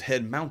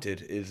head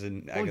mounted is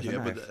in Agatha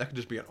Knife. But that could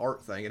just be an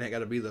art thing. It ain't got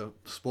to be the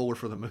spoiler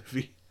for the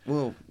movie.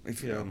 Well,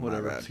 if you know,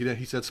 whatever.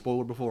 He said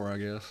spoiler before, I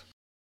guess.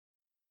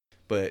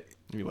 But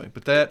anyway,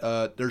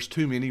 there's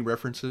too many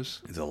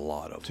references. There's a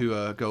lot of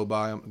to go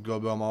by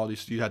them all.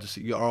 You have to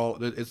see all.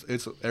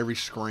 It's every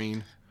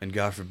screen. And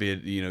God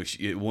forbid,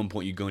 at one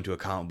point you go into a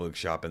comic book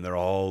shop and they're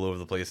all over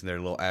the place and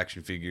they're little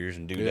action figures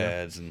and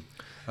doodads and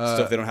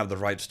stuff they don't have the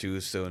rights to.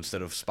 So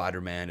instead of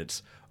Spider-Man,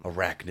 it's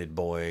Arachnid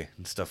Boy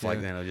and stuff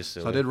like that.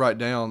 So I did write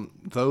down,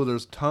 though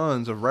there's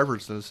tons of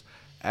references,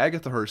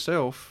 Agatha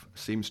herself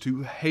seems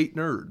to hate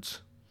nerds,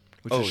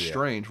 which is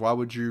strange. Why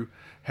would you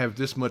have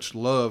this much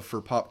love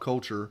for pop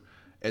culture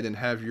and then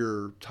have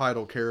your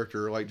title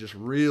character like just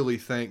really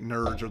think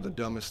nerds are the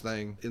dumbest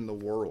thing in the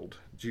world.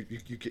 Did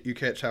you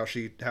catch how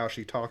she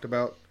talked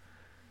about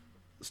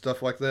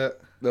stuff like that?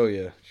 Oh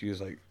yeah, she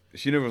was like,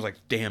 she never was like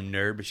damn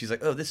nerd, but she's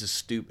like, oh, this is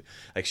stupid.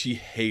 Like she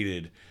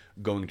hated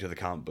going to the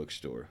comic book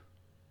store.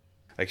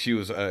 Like she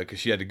was, because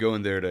she had to go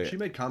in there to. She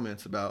made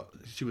comments about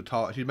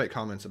she'd make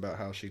comments about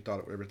how she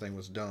thought everything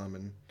was dumb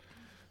and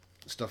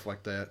stuff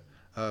like that.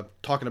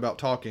 Talking about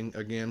talking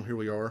again. Here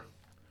we are,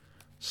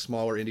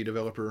 smaller indie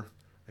developer,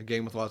 a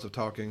game with lots of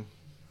talking.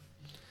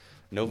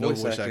 No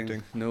voice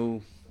acting.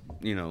 No,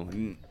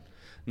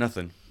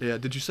 nothing. Yeah.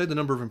 Did you say the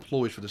number of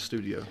employees for the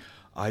studio?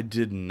 I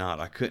did not.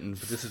 I couldn't.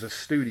 But this is a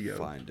studio.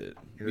 Find it.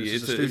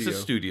 It's a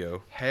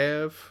studio.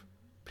 Have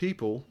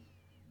people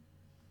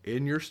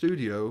in your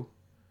studio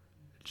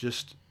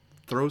just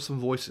throw some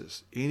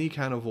voices, any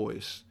kind of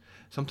voice.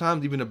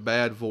 Sometimes even a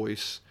bad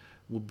voice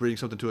will bring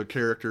something to a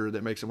character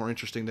that makes it more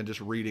interesting than just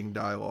reading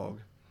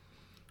dialogue.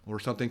 Or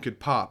something could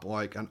pop.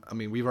 Like, I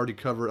mean, we already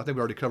covered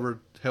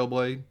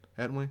Hellblade,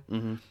 hadn't we?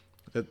 Mm-hmm.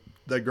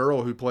 That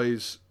girl who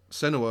plays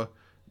Senua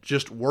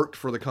just worked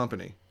for the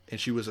company, and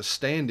she was a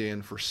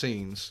stand-in for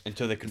scenes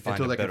until they could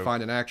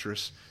find an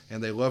actress,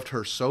 and they loved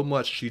her so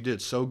much. She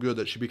did so good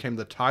that she became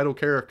the title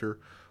character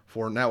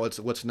for now.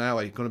 What's now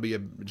going to be a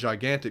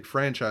gigantic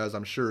franchise,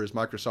 I'm sure, as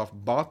Microsoft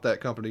bought that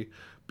company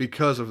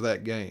because of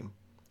that game,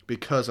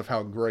 because of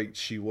how great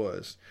she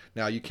was.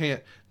 Now you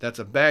can't. That's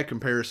a bad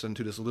comparison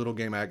to this little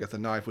game Agatha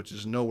Knife, which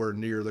is nowhere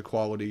near the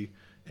quality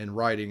and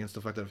writing and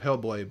stuff like that of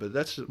Hellblade. But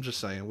I'm just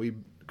saying, we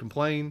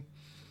complain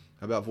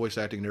about voice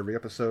acting in every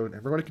episode,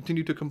 and we're going to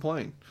continue to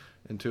complain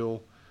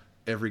until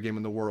every game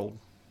in the world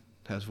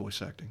has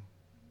voice acting.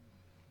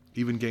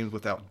 Even games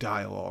without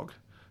dialogue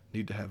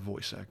need to have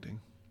voice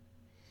acting.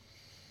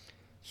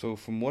 So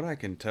from what I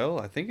can tell,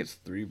 I think it's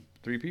three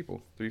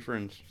people, 3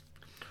 friends.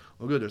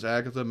 Well, good. There's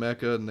Agatha,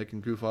 Mecha, and they can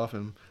goof off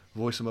and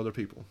voice some other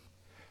people.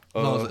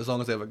 As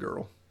long as they have a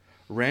girl.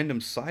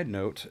 Random side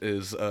note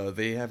is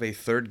they have a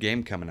 3rd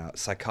game coming out,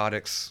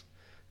 Psychotics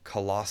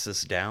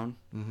Colossus Down,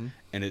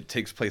 and it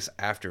takes place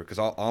after, because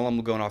all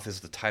I'm going off is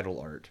the title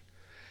art.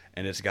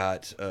 And it's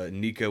got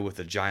Nika with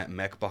a giant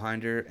mech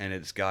behind her, and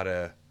it's got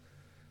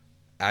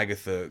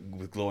Agatha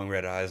with glowing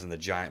red eyes and the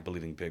giant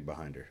bleeding pig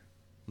behind her.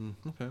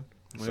 Okay.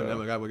 We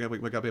got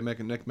to be a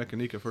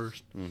Mechanica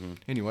first. Mm-hmm.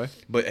 Anyway.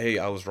 But hey,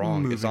 I was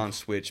wrong. It's on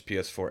Switch,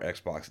 PS4,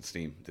 Xbox, and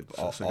Steam.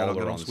 All are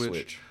on the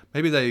Switch.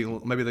 Maybe they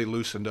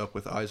loosened up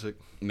with Isaac.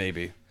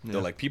 Maybe. Yeah.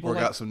 They're like, people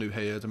got some new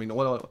heads. I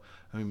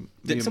mean,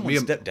 did someone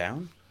step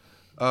down?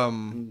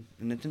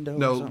 Nintendo?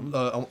 No,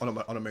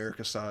 on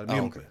America's side.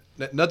 Okay.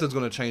 Nothing's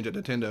going to change at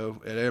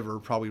Nintendo ever,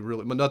 probably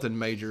really, but nothing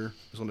major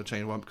is going to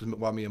change while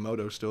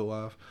Miyamoto's still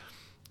alive.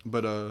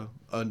 But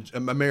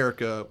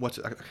America, I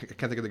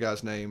can't think of the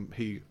guy's name.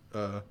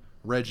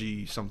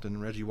 Reggie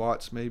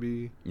Watts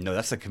maybe. No,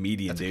 that's a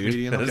comedian, dude.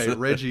 Comedian.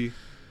 Okay,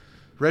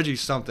 Reggie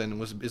something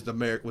was the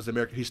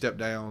American. He stepped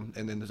down,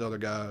 and then this other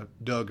guy,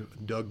 Doug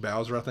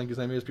Bowser, I think his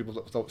name is. People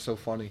thought it was so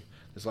funny.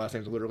 His last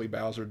name is literally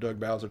Bowser. Doug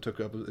Bowser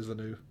took up as the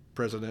new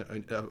president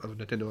of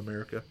Nintendo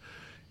America.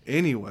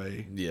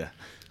 Anyway, yeah,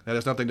 that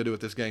has nothing to do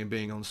with this game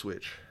being on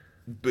Switch.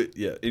 But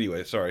yeah,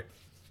 anyway, sorry.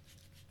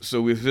 So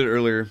we said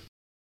earlier,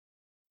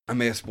 I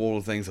may have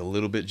spoiled things a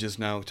little bit just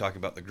now talking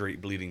about the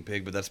Great Bleeding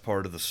Pig, but that's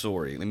part of the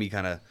story. Let me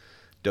kind of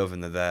delve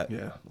into that.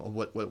 Yeah,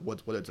 well,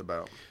 what it's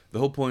about. The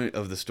whole point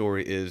of the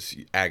story is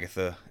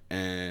Agatha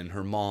and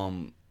her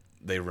mom,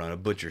 they run a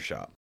butcher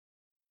shop.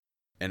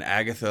 And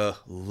Agatha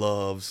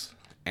loves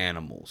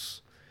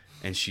animals.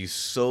 And she's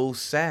so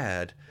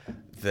sad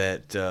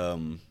that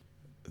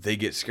they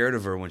get scared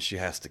of her when she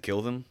has to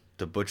kill them,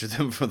 to butcher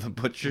them for the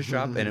butcher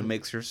shop, and it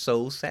makes her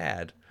so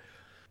sad.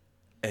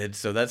 And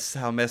so that's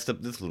how messed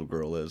up this little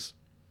girl is.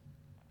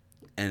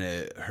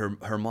 And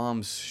her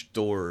mom's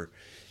store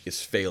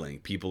is failing.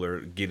 People are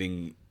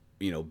getting,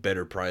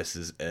 better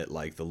prices at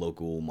like the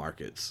local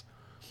markets.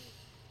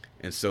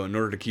 And so in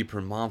order to keep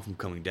her mom from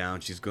coming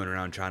down, she's going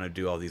around trying to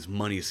do all these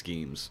money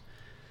schemes.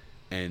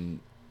 And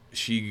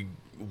she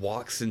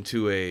walks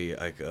into a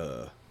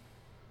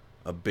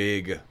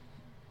big,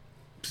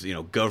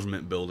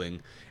 government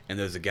building, and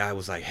there's a guy who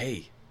was like,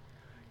 "Hey,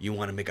 you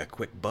want to make a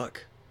quick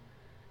buck?"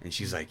 And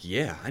she's like,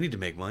 "Yeah, I need to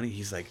make money."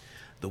 He's like,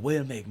 "The way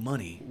to make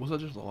money." Was that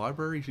just a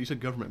library? You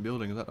said government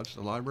building. Is that just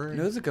a library?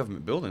 No, it's a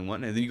government building,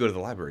 wasn't it? And then you go to the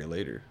library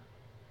later.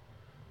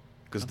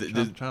 Because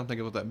I'm trying to think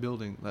about that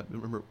building. I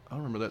don't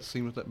remember that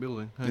scene with that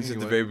building. This is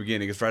the very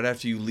beginning. It's right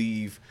after you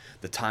leave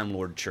the Time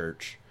Lord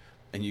Church,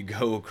 and you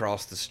go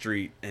across the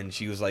street. And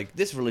she was like,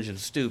 "This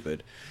religion's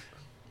stupid."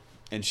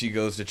 And she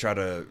goes to try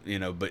to,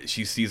 but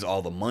she sees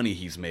all the money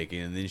he's making,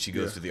 and then she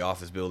goes to the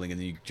office building, and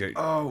then you...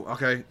 Oh,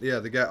 okay. Yeah,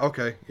 the guy...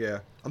 Okay,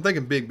 yeah. I'm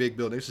thinking big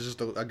building. This is just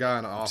a guy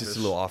in an office. Just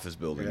a little office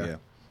building, yeah.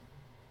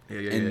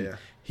 Yeah.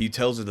 He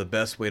tells her the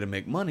best way to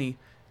make money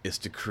is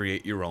to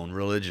create your own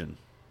religion.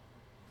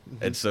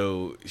 Mm-hmm. And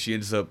so she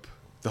ends up...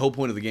 The whole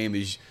point of the game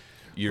is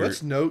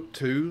Let's note,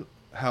 too,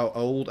 how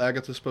old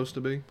Agatha's supposed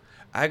to be.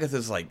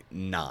 Agatha's like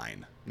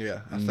 9.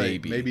 Yeah, I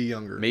think maybe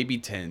younger. Maybe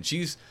 10.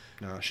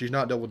 No, she's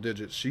not double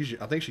digits.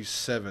 I think she's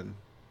 7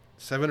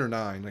 or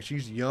 9. Like,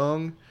 she's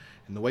young,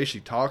 and the way she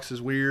talks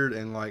is weird,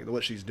 and like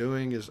what she's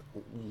doing is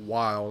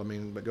wild. I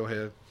mean, but go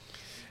ahead.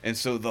 And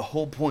so the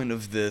whole point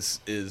of this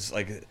is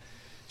like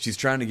she's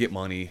trying to get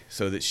money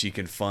so that she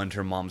can fund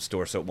her mom's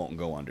store so it won't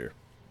go under.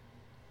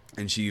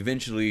 And she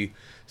eventually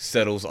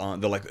settles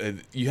on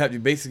you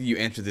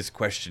answer this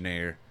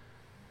questionnaire,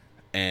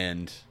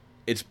 and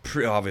it's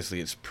obviously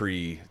it's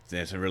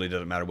this. It really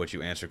doesn't matter what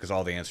you answer because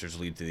all the answers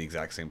lead to the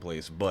exact same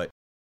place. But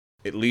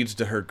it leads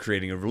to her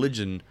creating a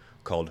religion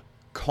called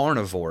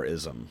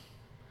carnivorism,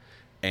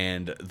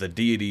 and the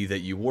deity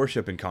that you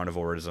worship in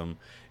carnivorism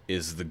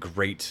is the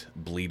great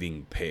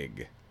bleeding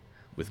pig,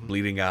 with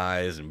bleeding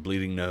eyes and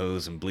bleeding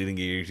nose and bleeding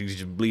ears. He's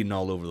just bleeding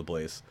all over the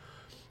place.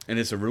 And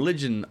it's a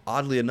religion,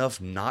 oddly enough,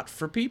 not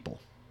for people.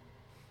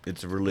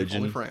 It's a religion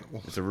only for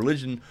animals. It's a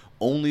religion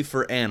only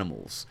for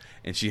animals.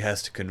 And she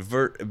has to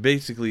convert.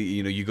 Basically,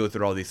 you go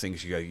through all these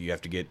things. You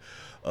have to get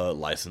a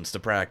license to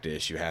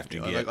practice. You have to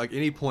get like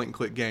any point and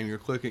click game. You're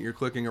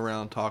clicking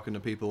around, talking to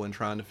people, and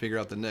trying to figure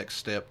out the next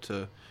step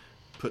to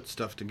put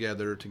stuff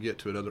together to get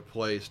to another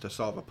place to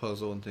solve a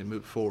puzzle and to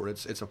move forward.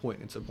 It's a point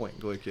and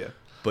click. Yeah.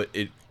 But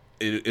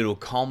it'll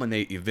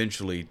culminate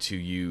eventually to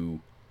you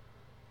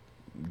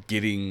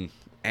getting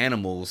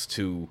animals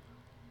to,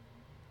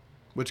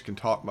 which can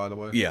talk, by the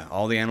way. Yeah,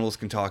 all the animals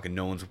can talk, and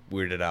no one's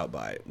weirded out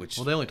by it. Which,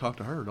 well, they only talk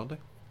to her, don't they?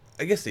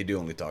 I guess they do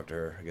only talk to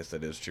her. I guess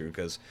that is true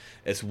because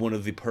it's one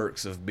of the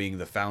perks of being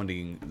the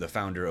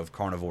founder of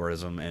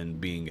carnivorism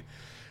and being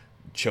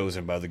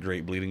chosen by the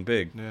Great Bleeding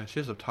Pig. Yeah, she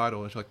has a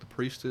title. It's like the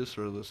priestess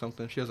or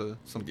something. She has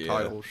some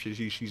title.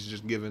 She's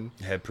just given.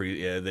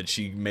 That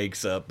she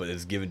makes up, but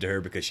it's given to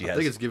her because I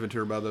think it's given to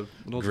her by the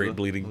Great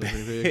Bleeding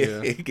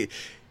Pig. Yeah.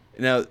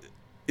 Now,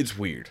 it's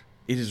weird.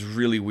 It is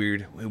really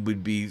weird. It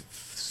would be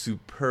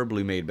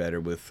superbly made better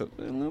with a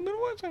little bit of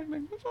voice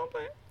acting. That's all I'm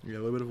saying. Yeah, a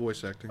little bit of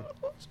voice acting.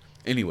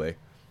 Anyway,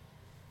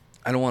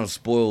 I don't want to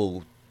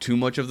spoil too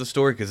much of the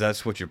story because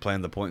that's what you're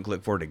playing the point and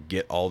click for, to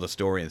get all the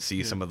story and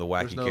see some of the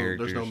wacky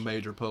characters. There's no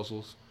major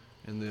puzzles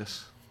in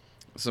this.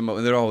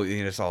 They're all,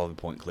 it's all the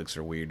point and clicks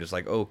are weird. It's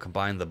like,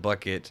 combine the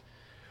bucket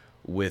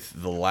with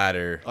the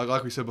ladder.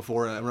 Like we said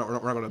before, we're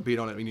not going to beat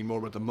on it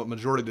anymore, but the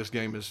majority of this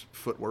game is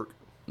footwork.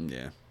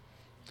 Yeah.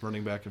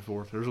 Running back and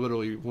forth. There's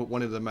literally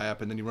one end of the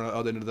map, and then you run the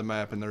other end of the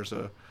map, and there's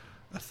a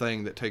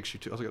thing that takes you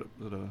to. I was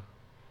like,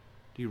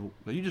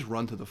 you just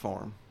run to the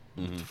farm.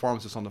 Mm-hmm. The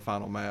farm's just on the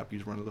final map. You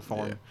just run to the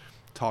farm,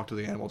 talk to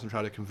the animals, and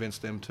try to convince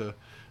them to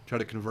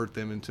convert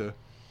them into.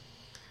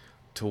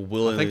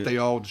 I think they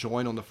all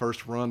join on the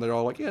first run. They're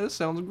all like, "Yeah, this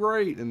sounds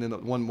great," and then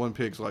one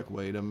pig's like,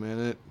 "Wait a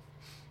minute,"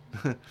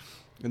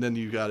 and then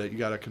you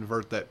gotta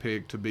convert that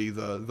pig to be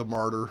the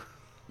martyr.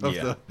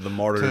 The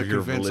martyr of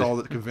your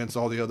religion. Convince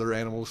all the other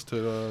animals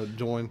to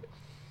join.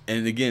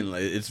 And again,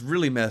 it's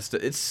really messed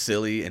up. It's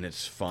silly and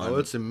it's fun. Oh,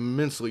 it's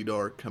immensely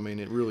dark. I mean,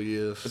 it really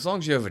is. As long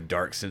as you have a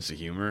dark sense of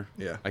humor.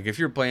 Yeah. Like if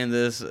you're playing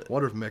this. I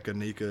wonder if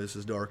Mechanika is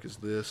as dark as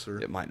this, or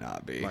it might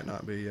not be. Might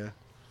not be, yeah.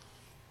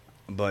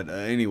 But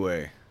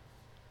anyway,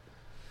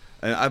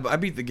 I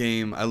beat the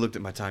game. I looked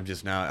at my time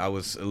just now. I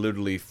was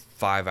literally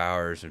 5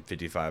 hours and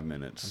 55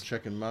 minutes. I'm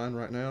checking mine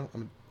right now.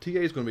 TA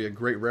is going to be a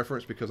great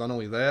reference because not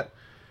only that.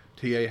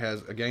 TA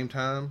has a game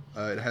time.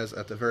 It has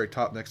at the very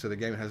top next to the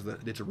game. It has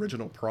its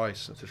original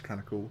price. That's just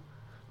kind of cool.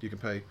 You can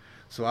pay.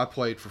 So I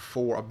played for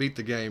 4. I beat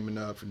the game in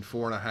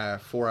 4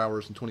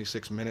 hours and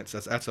 26 minutes.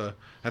 That's a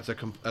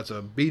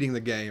beating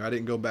the game. I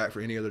didn't go back for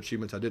any other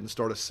achievements. I didn't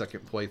start a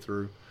second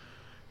playthrough,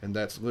 and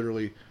that's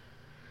literally.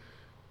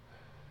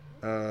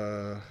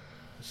 Let's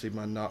see,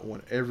 my not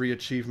one. Every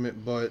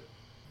achievement, but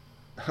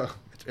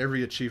it's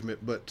every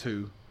achievement but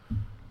 2.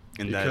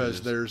 And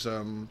because there's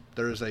a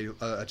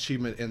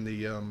achievement in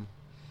the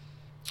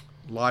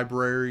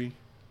library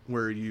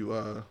where you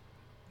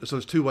so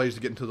there's 2 ways to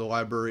get into the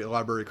library. A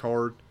library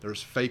card.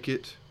 There's fake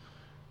it.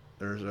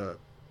 There's a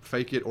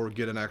fake it or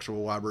get an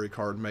actual library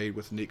card made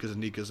with Nika, because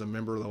Nika's a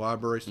member of the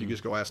library. So you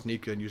just go ask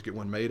Nika and you just get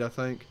one made. I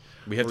think.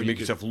 We have to make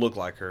yourself look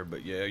like her,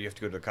 but yeah, you have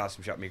to go to the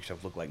costume shop and make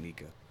yourself look like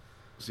Nika.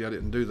 See, I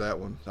didn't do that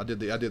one. I did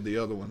the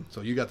other one.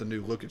 So you got the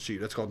new look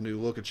achievement. That's called new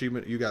look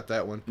achievement. You got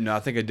that one. No, I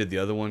think I did the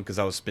other one because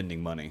I was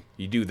spending money.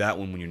 You do that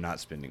one when you're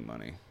not spending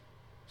money.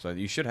 So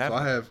you should have.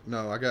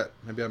 So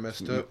maybe I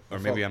messed up. Or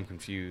maybe I'm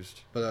confused.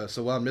 But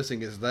so what I'm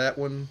missing is that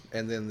one,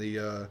 and then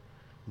the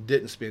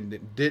didn't spend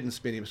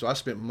him. So I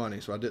spent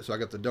money. So I did. So I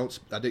got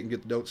I didn't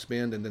get the don't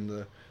spend, and then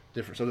the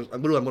different. So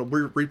I'm going to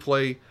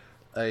replay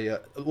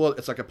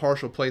it's like a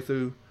partial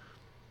playthrough.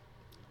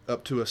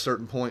 Up to a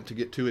certain point to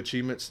get 2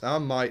 achievements. I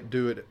might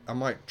do it. I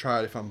might try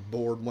it if I'm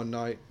bored one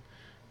night.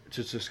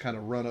 Just kind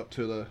of run up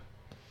to the,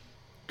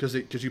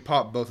 because you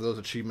pop both of those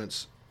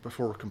achievements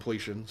before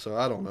completion. So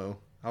I don't know.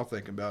 I'll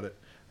think about it.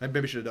 I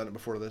maybe should have done it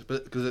before this,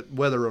 but because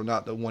whether or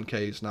not the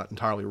 1K is not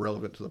entirely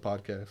relevant to the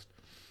podcast.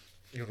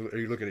 Are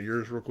you looking at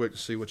yours real quick to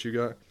see what you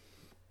got?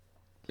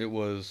 It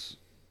was.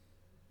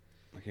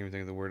 I can't even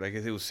think of the word. I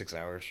guess it was 6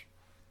 hours.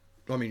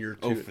 I mean,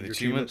 for the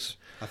achievements.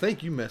 I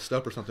think you messed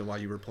up or something while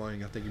you were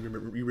playing. I think you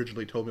remember you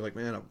originally told me like,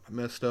 man, I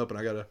messed up and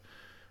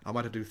I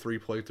might have to do 3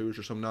 playthroughs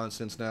or some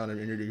nonsense now,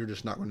 and you're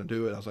just not going to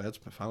do it. I was like, that's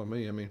fine with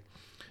me. I mean,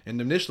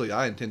 and initially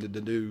I intended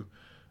to do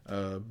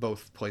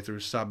both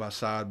playthroughs side by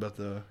side, but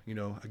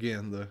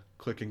again, the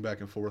clicking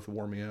back and forth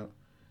wore me out.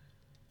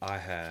 I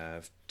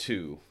have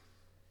 2,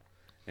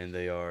 and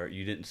they are: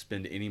 you didn't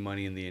spend any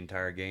money in the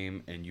entire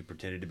game, and you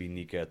pretended to be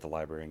Nika at the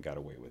library and got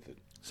away with it.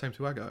 Same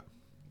 2 I got.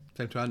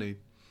 Same 2 I need.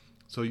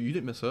 So you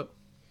didn't mess up.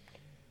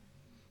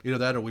 Either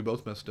that or we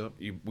both messed up.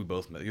 We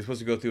both messed. You're supposed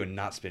to go through and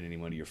not spend any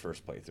money your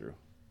first playthrough.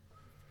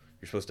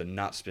 You're supposed to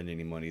not spend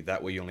any money.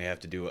 That way you only have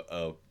to do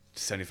a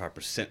 75%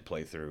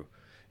 playthrough.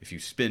 If you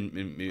spend...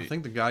 I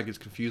think the guide gets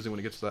confusing when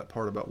it gets to that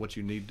part about what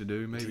you need to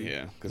do, maybe.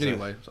 Yeah.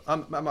 Anyway, so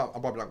I'm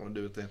probably not going to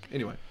do it then.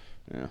 Anyway.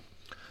 Yeah.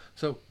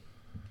 So,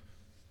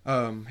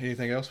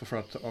 anything else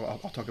before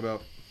I'll talk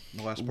about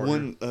the last part?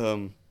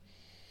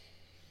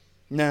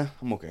 Nah,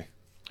 I'm okay.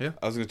 Yeah.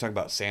 I was going to talk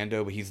about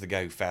Sando, but he's the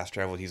guy who fast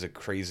traveled. He's a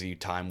crazy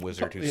time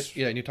wizard who's...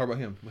 Yeah, and you talk about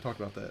him. We talked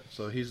about that.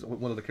 So he's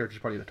one of the characters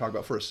you probably need to talk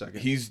about for a second.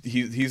 He's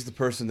the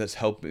person that's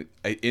helping...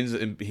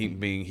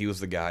 He was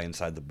the guy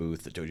inside the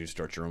booth that told you to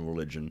start your own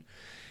religion.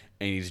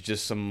 And he's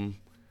just some,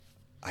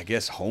 I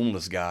guess,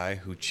 homeless guy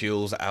who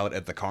chills out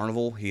at the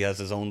carnival. He has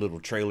his own little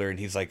trailer, and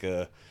he's like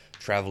a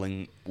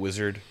traveling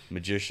wizard,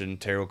 magician,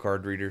 tarot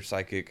card reader,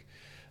 psychic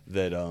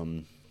that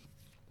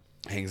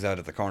hangs out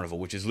at the carnival,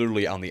 which is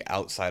literally on the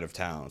outside of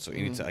town. So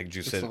anytime, like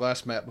you said, it's the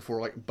last map before,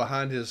 like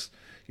behind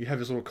you have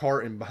his little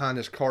cart, and behind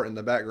his cart in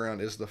the background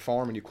is the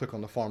farm, and you click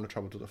on the farm to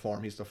travel to the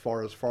farm. He's the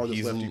farthest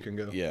left you can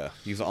go. Yeah,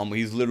 he's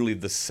literally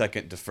the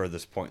second to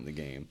furthest point in the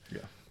game.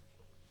 Yeah.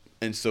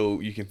 And so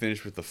you can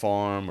finish with the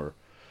farm or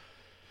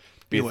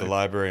be at the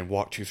library and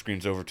walk 2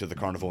 screens over to the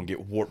carnival and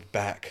get warped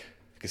back.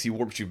 Because he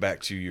warps you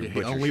back to your butcher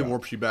shop. He only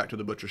warps you back to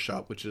the butcher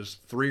shop, which is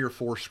 3 or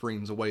 4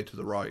 screens away to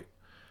the right.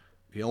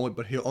 He'll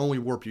only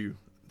warp you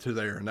to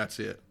there, and that's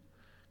it.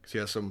 Because he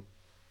has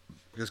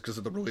because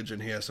of the religion,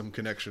 he has some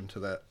connection to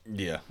that.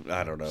 Yeah,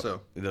 I don't know. So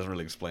it doesn't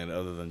really explain it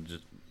other than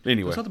just...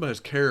 Anyway. There's something about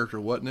his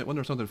character, wasn't it? Wasn't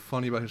there something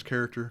funny about his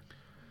character?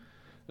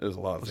 There's a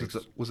lot of things.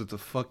 Was it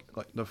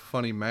the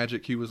funny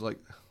magic he was like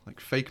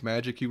fake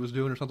magic he was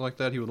doing or something like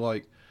that? He would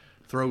like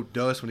throw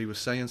dust when he was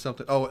saying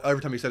something. Oh,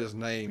 every time he said his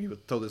name, he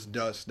would throw this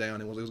dust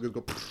down and it was going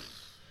to go.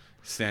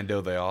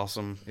 Sando the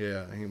Awesome.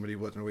 Yeah, but he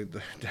wasn't really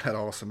that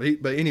awesome.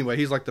 But anyway,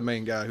 he's like the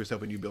main guy who's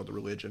helping you build a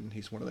religion.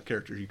 He's one of the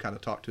characters you kind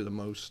of talk to the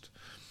most.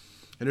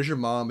 And there's your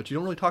mom, but you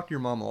don't really talk to your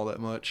mom all that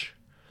much.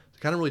 You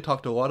kind of really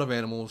talk to a lot of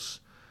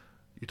animals.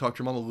 You talk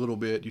to your mom a little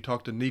bit. You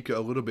talk to Nika a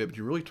little bit, but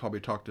you really probably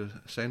talk to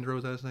Sandro.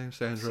 Is that his name?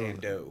 Sando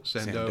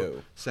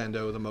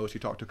the most. You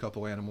talk to a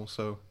couple animals.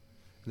 So,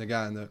 and the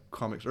guy in the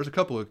comics. There's a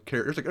couple of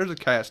characters. There's a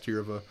cast here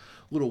of a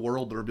little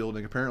world they're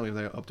building. Apparently,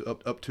 they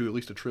up to at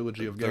least a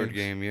trilogy of games. Third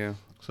game, yeah.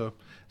 So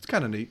it's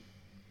kind of neat.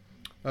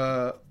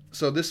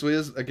 So this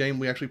is a game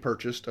we actually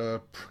purchased.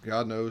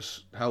 God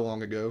knows how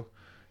long ago.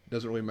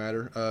 Doesn't really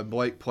matter.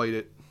 Blake played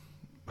it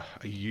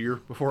a year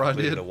before I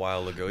did. A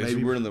while ago.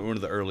 We're in one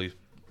of the early.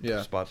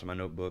 Yeah. Spots in my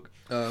notebook.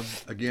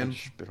 Again, I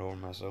spit over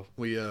myself.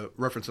 We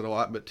reference it a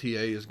lot, but TA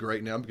is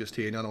great now because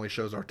TA not only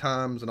shows our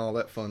times and all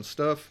that fun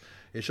stuff,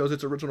 it shows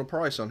its original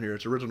price on here.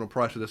 Its original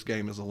price of this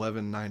game is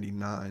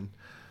 $11.99.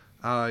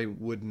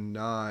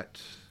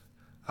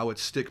 I would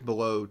stick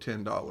below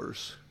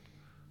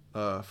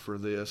 $10 for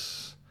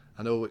this.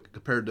 I know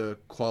compared to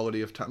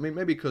quality of time, I mean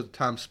maybe because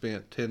time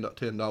spent,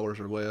 $10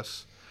 or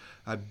less.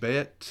 I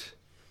bet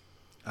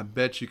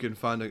you can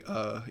find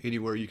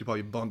anywhere you could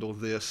probably bundle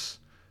this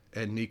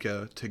and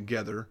Nika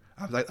together.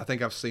 I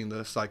think I've seen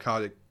the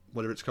psychotic,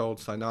 whatever it's called,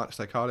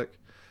 the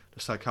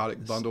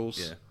psychotic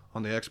bundles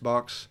on the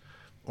Xbox,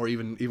 or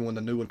even when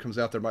the new one comes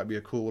out, there might be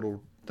a cool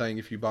little thing.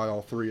 If you buy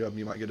all 3 of them,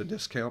 you might get a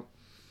discount.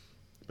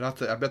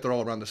 But I bet they're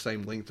all around the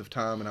same length of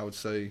time, and I would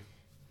say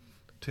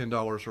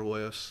 $10 or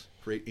less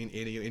for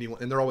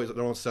anyone. And they're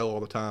on sale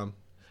all the time.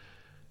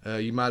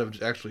 You might have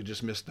actually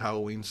just missed the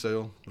Halloween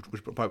sale,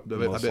 which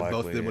probably, I bet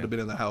both of them would have been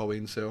in the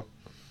Halloween sale.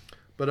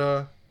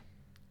 But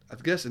I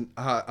guess when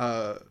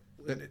I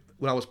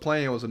was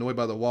playing, I was annoyed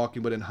by the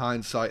walking, but in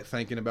hindsight,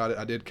 thinking about it,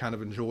 I did kind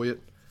of enjoy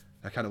it.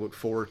 I kind of look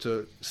forward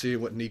to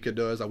seeing what Nika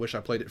does. I wish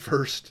I played it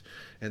first,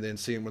 and then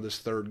seeing where this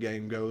third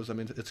game goes. I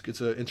mean,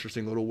 it's an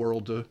interesting little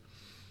world to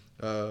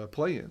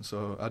play in,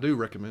 so I do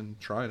recommend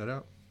trying it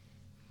out.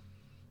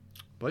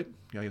 Blake,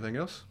 got anything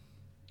else?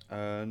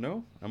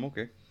 No, I'm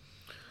okay.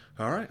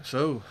 All right,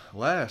 so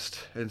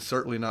last and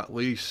certainly not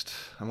least,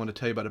 I'm going to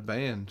tell you about a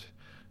band.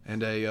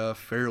 And a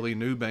fairly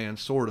new band,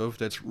 sort of,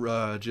 that's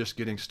just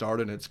getting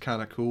started. It's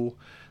kind of cool.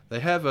 They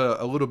have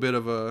a little bit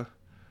of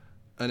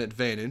an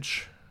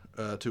advantage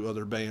to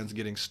other bands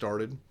getting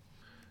started.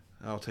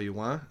 I'll tell you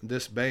why.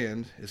 This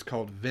band is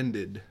called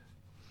Vended.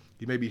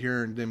 You may be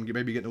hearing them, you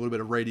may be getting a little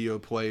bit of radio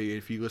play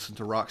if you listen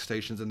to rock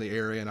stations in the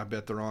area, and I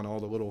bet they're on all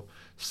the little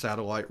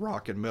satellite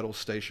rock and metal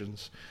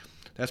stations.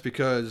 That's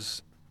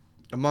because,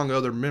 among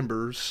other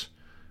members,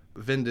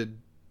 Vended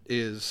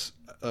is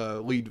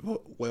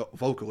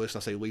vocalist. I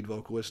say lead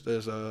vocalist.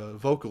 As a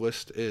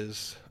vocalist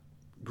is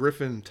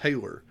Griffin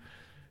Taylor.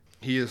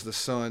 He is the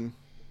son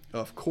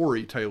of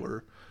Corey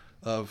Taylor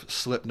of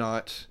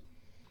Slipknot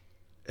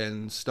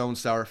and Stone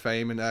Sour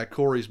fame, and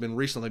Corey's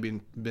recently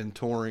been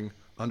touring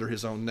under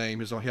his own name.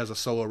 He has a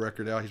solo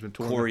record out. He's been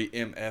touring. Corey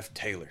M.F.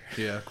 Taylor.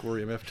 Yeah,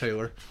 Corey M.F.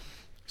 Taylor.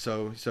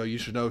 So you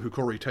should know who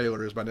Corey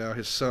Taylor is by now.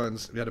 His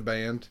son's got a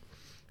band.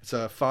 It's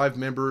 5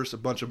 members, a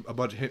bunch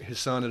of his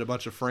son and a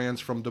bunch of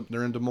friends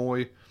they're in Des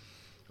Moines.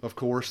 Of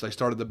course, they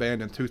started the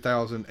band in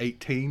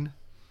 2018,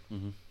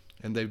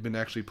 and they've been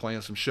actually playing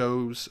some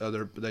shows.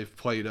 They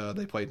played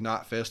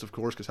Knotfest, of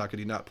course, because how could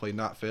he not play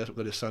Knotfest?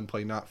 Let his son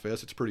play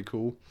Knotfest. It's pretty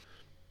cool.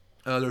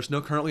 There's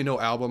currently no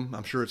album.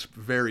 I'm sure it's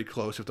very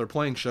close. If they're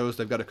playing shows,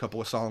 they've got a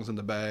couple of songs in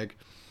the bag.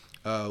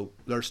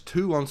 There's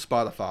 2 on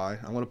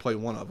Spotify. I want to play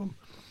one of them.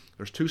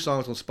 There's 2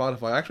 songs on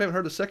Spotify. I actually haven't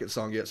heard the second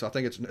song yet, so I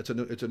think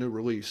it's a new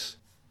release.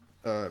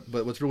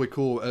 But what's really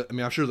cool, I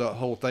mean, I'm sure the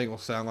whole thing will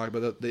sound like,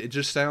 but it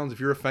just sounds, if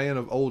you're a fan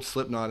of old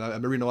Slipknot,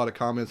 I'm reading a lot of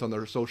comments on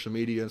their social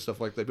media and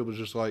stuff like that. People are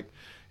just like,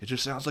 it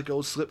just sounds like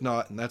old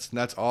Slipknot, and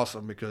that's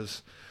awesome,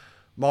 because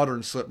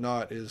modern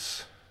Slipknot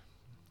is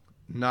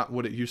not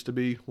what it used to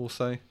be, we'll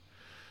say.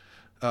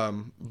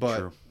 But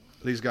sure.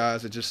 These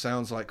guys, it just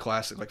sounds like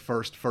classic, like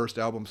first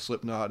album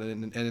Slipknot,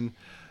 and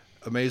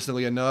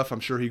amazingly enough, I'm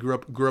sure he grew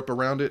up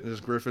around it, and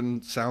his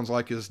Griffin sounds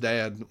like his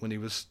dad when he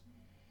was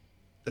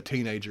a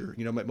teenager,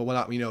 but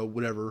not,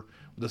 whatever,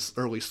 this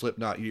early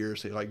Slipknot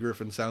years, like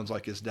Griffin sounds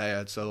like his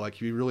dad. So like,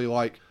 if you really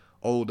like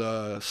old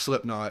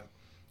Slipknot,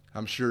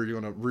 I'm sure you're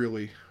gonna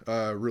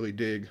really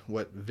dig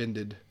what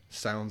Vended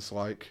sounds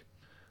like.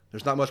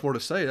 There's not much more to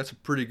say. That's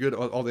pretty good,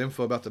 all the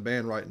info about the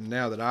band right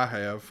now that I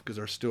have, because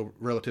they're still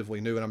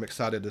relatively new, and I'm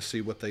excited to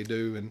see what they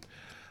do. And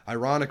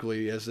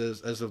ironically, as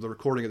of the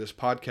recording of this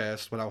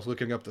podcast, when I was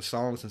looking up the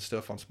songs and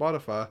stuff on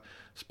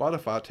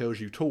Spotify tells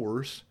you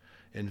tours,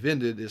 and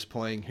Vended is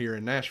playing here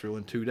in Nashville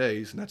in 2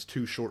 days, and that's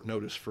too short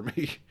notice for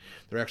me.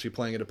 They're actually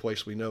playing at a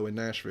place we know in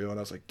Nashville, and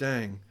I was like,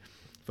 dang,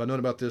 if I'd known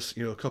about this,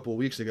 a couple of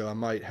weeks ago, I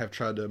might have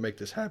tried to make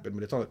this happen,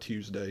 but it's on a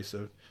Tuesday,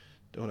 so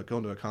going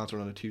to a concert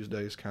on a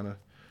Tuesday is kind of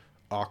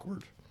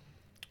awkward.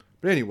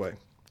 But anyway,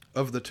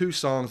 of the 2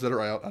 songs that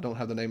are out, I don't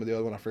have the name of the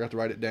other one. I forgot to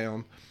write it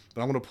down,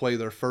 but I'm going to play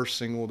their first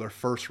single, their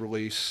first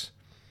release.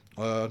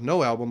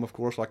 No album, of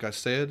course, like I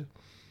said,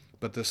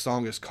 but this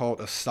song is called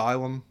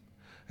Asylum.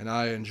 And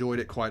I enjoyed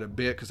it quite a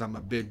bit because I'm a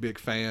big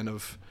fan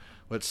of,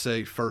 let's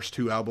say, first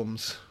 2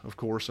 albums, of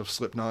course, of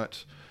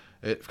Slipknot.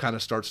 It kind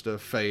of starts to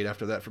fade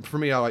after that. For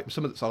me, I like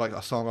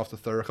a song off the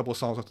third, a couple of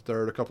songs off the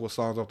third, a couple of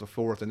songs off the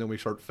fourth, and then we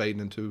start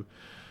fading into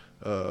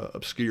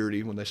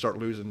obscurity when they start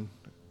losing,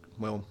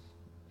 band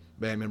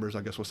members,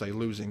 I guess we'll say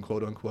losing,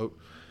 quote unquote.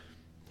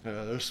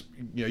 There's,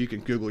 you can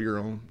Google your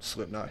own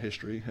Slipknot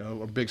history.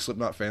 Big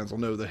Slipknot fans will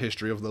know the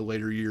history of the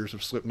later years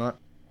of Slipknot.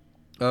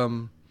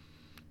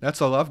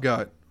 That's all I've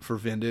got for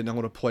Vended, and I'm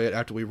going to play it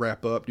after we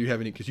wrap up. Do you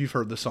have any, because you've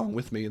heard the song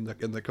with me in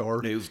the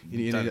car. It was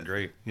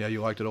great. Yeah,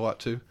 you liked it a lot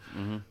too?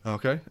 Mm-hmm.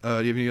 Okay. Do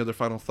you have any other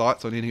final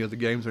thoughts on any of the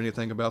games or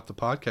anything about the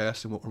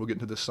podcast, and we'll get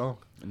into this song?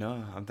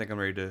 No, I think I'm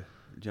ready to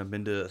jump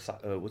into,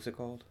 what's it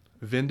called?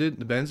 Vended.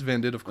 The band's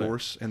Vended, of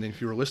course, and then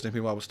if you were listening to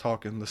me while I was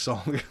talking, the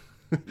song,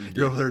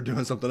 you're over there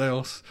doing something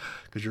else,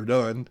 because you're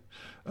done.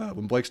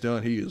 When Blake's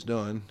done, he is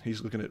done.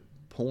 He's looking at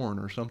porn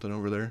or something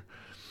over there.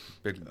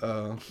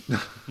 I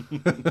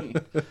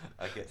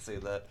can't say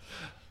that.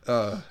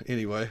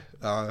 Anyway,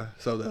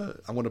 so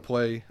I'm going to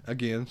play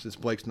again, since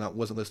Blake's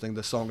wasn't listening.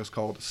 The song is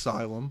called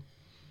Asylum.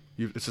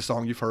 It's a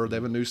song you've heard. They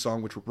have a new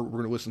song which we're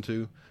going to listen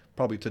to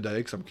probably today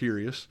because I'm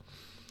curious.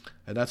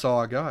 And that's all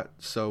I got.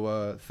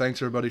 So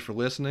thanks everybody for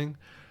listening.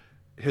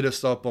 Hit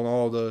us up on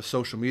all the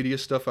social media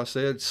stuff I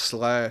said /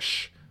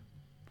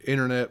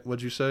 internet,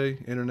 what'd you say?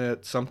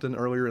 Internet something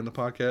earlier in the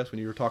podcast when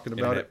you were talking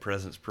about Internet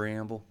Presence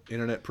Preamble.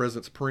 Internet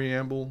Presence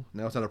Preamble.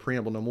 Now it's not a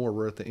preamble no more.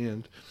 We're at the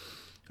end.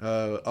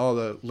 All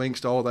the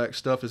links to all that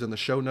stuff is in the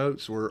show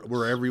notes.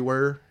 We're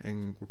everywhere,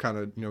 and we're kind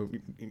of,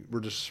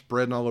 we're just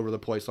spreading all over the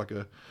place like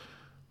a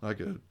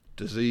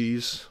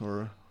disease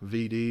or a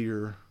VD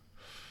or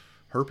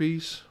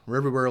herpes. We're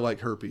everywhere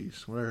like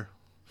herpes.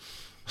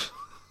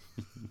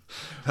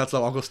 That's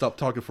all. I'm going to stop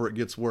talking before it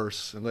gets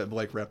worse and let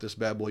Blake wrap this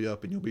bad boy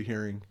up, and you'll be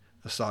hearing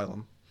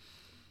Asylum.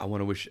 I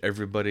want to wish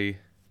everybody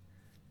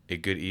a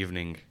good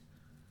evening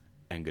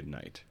and good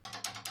night.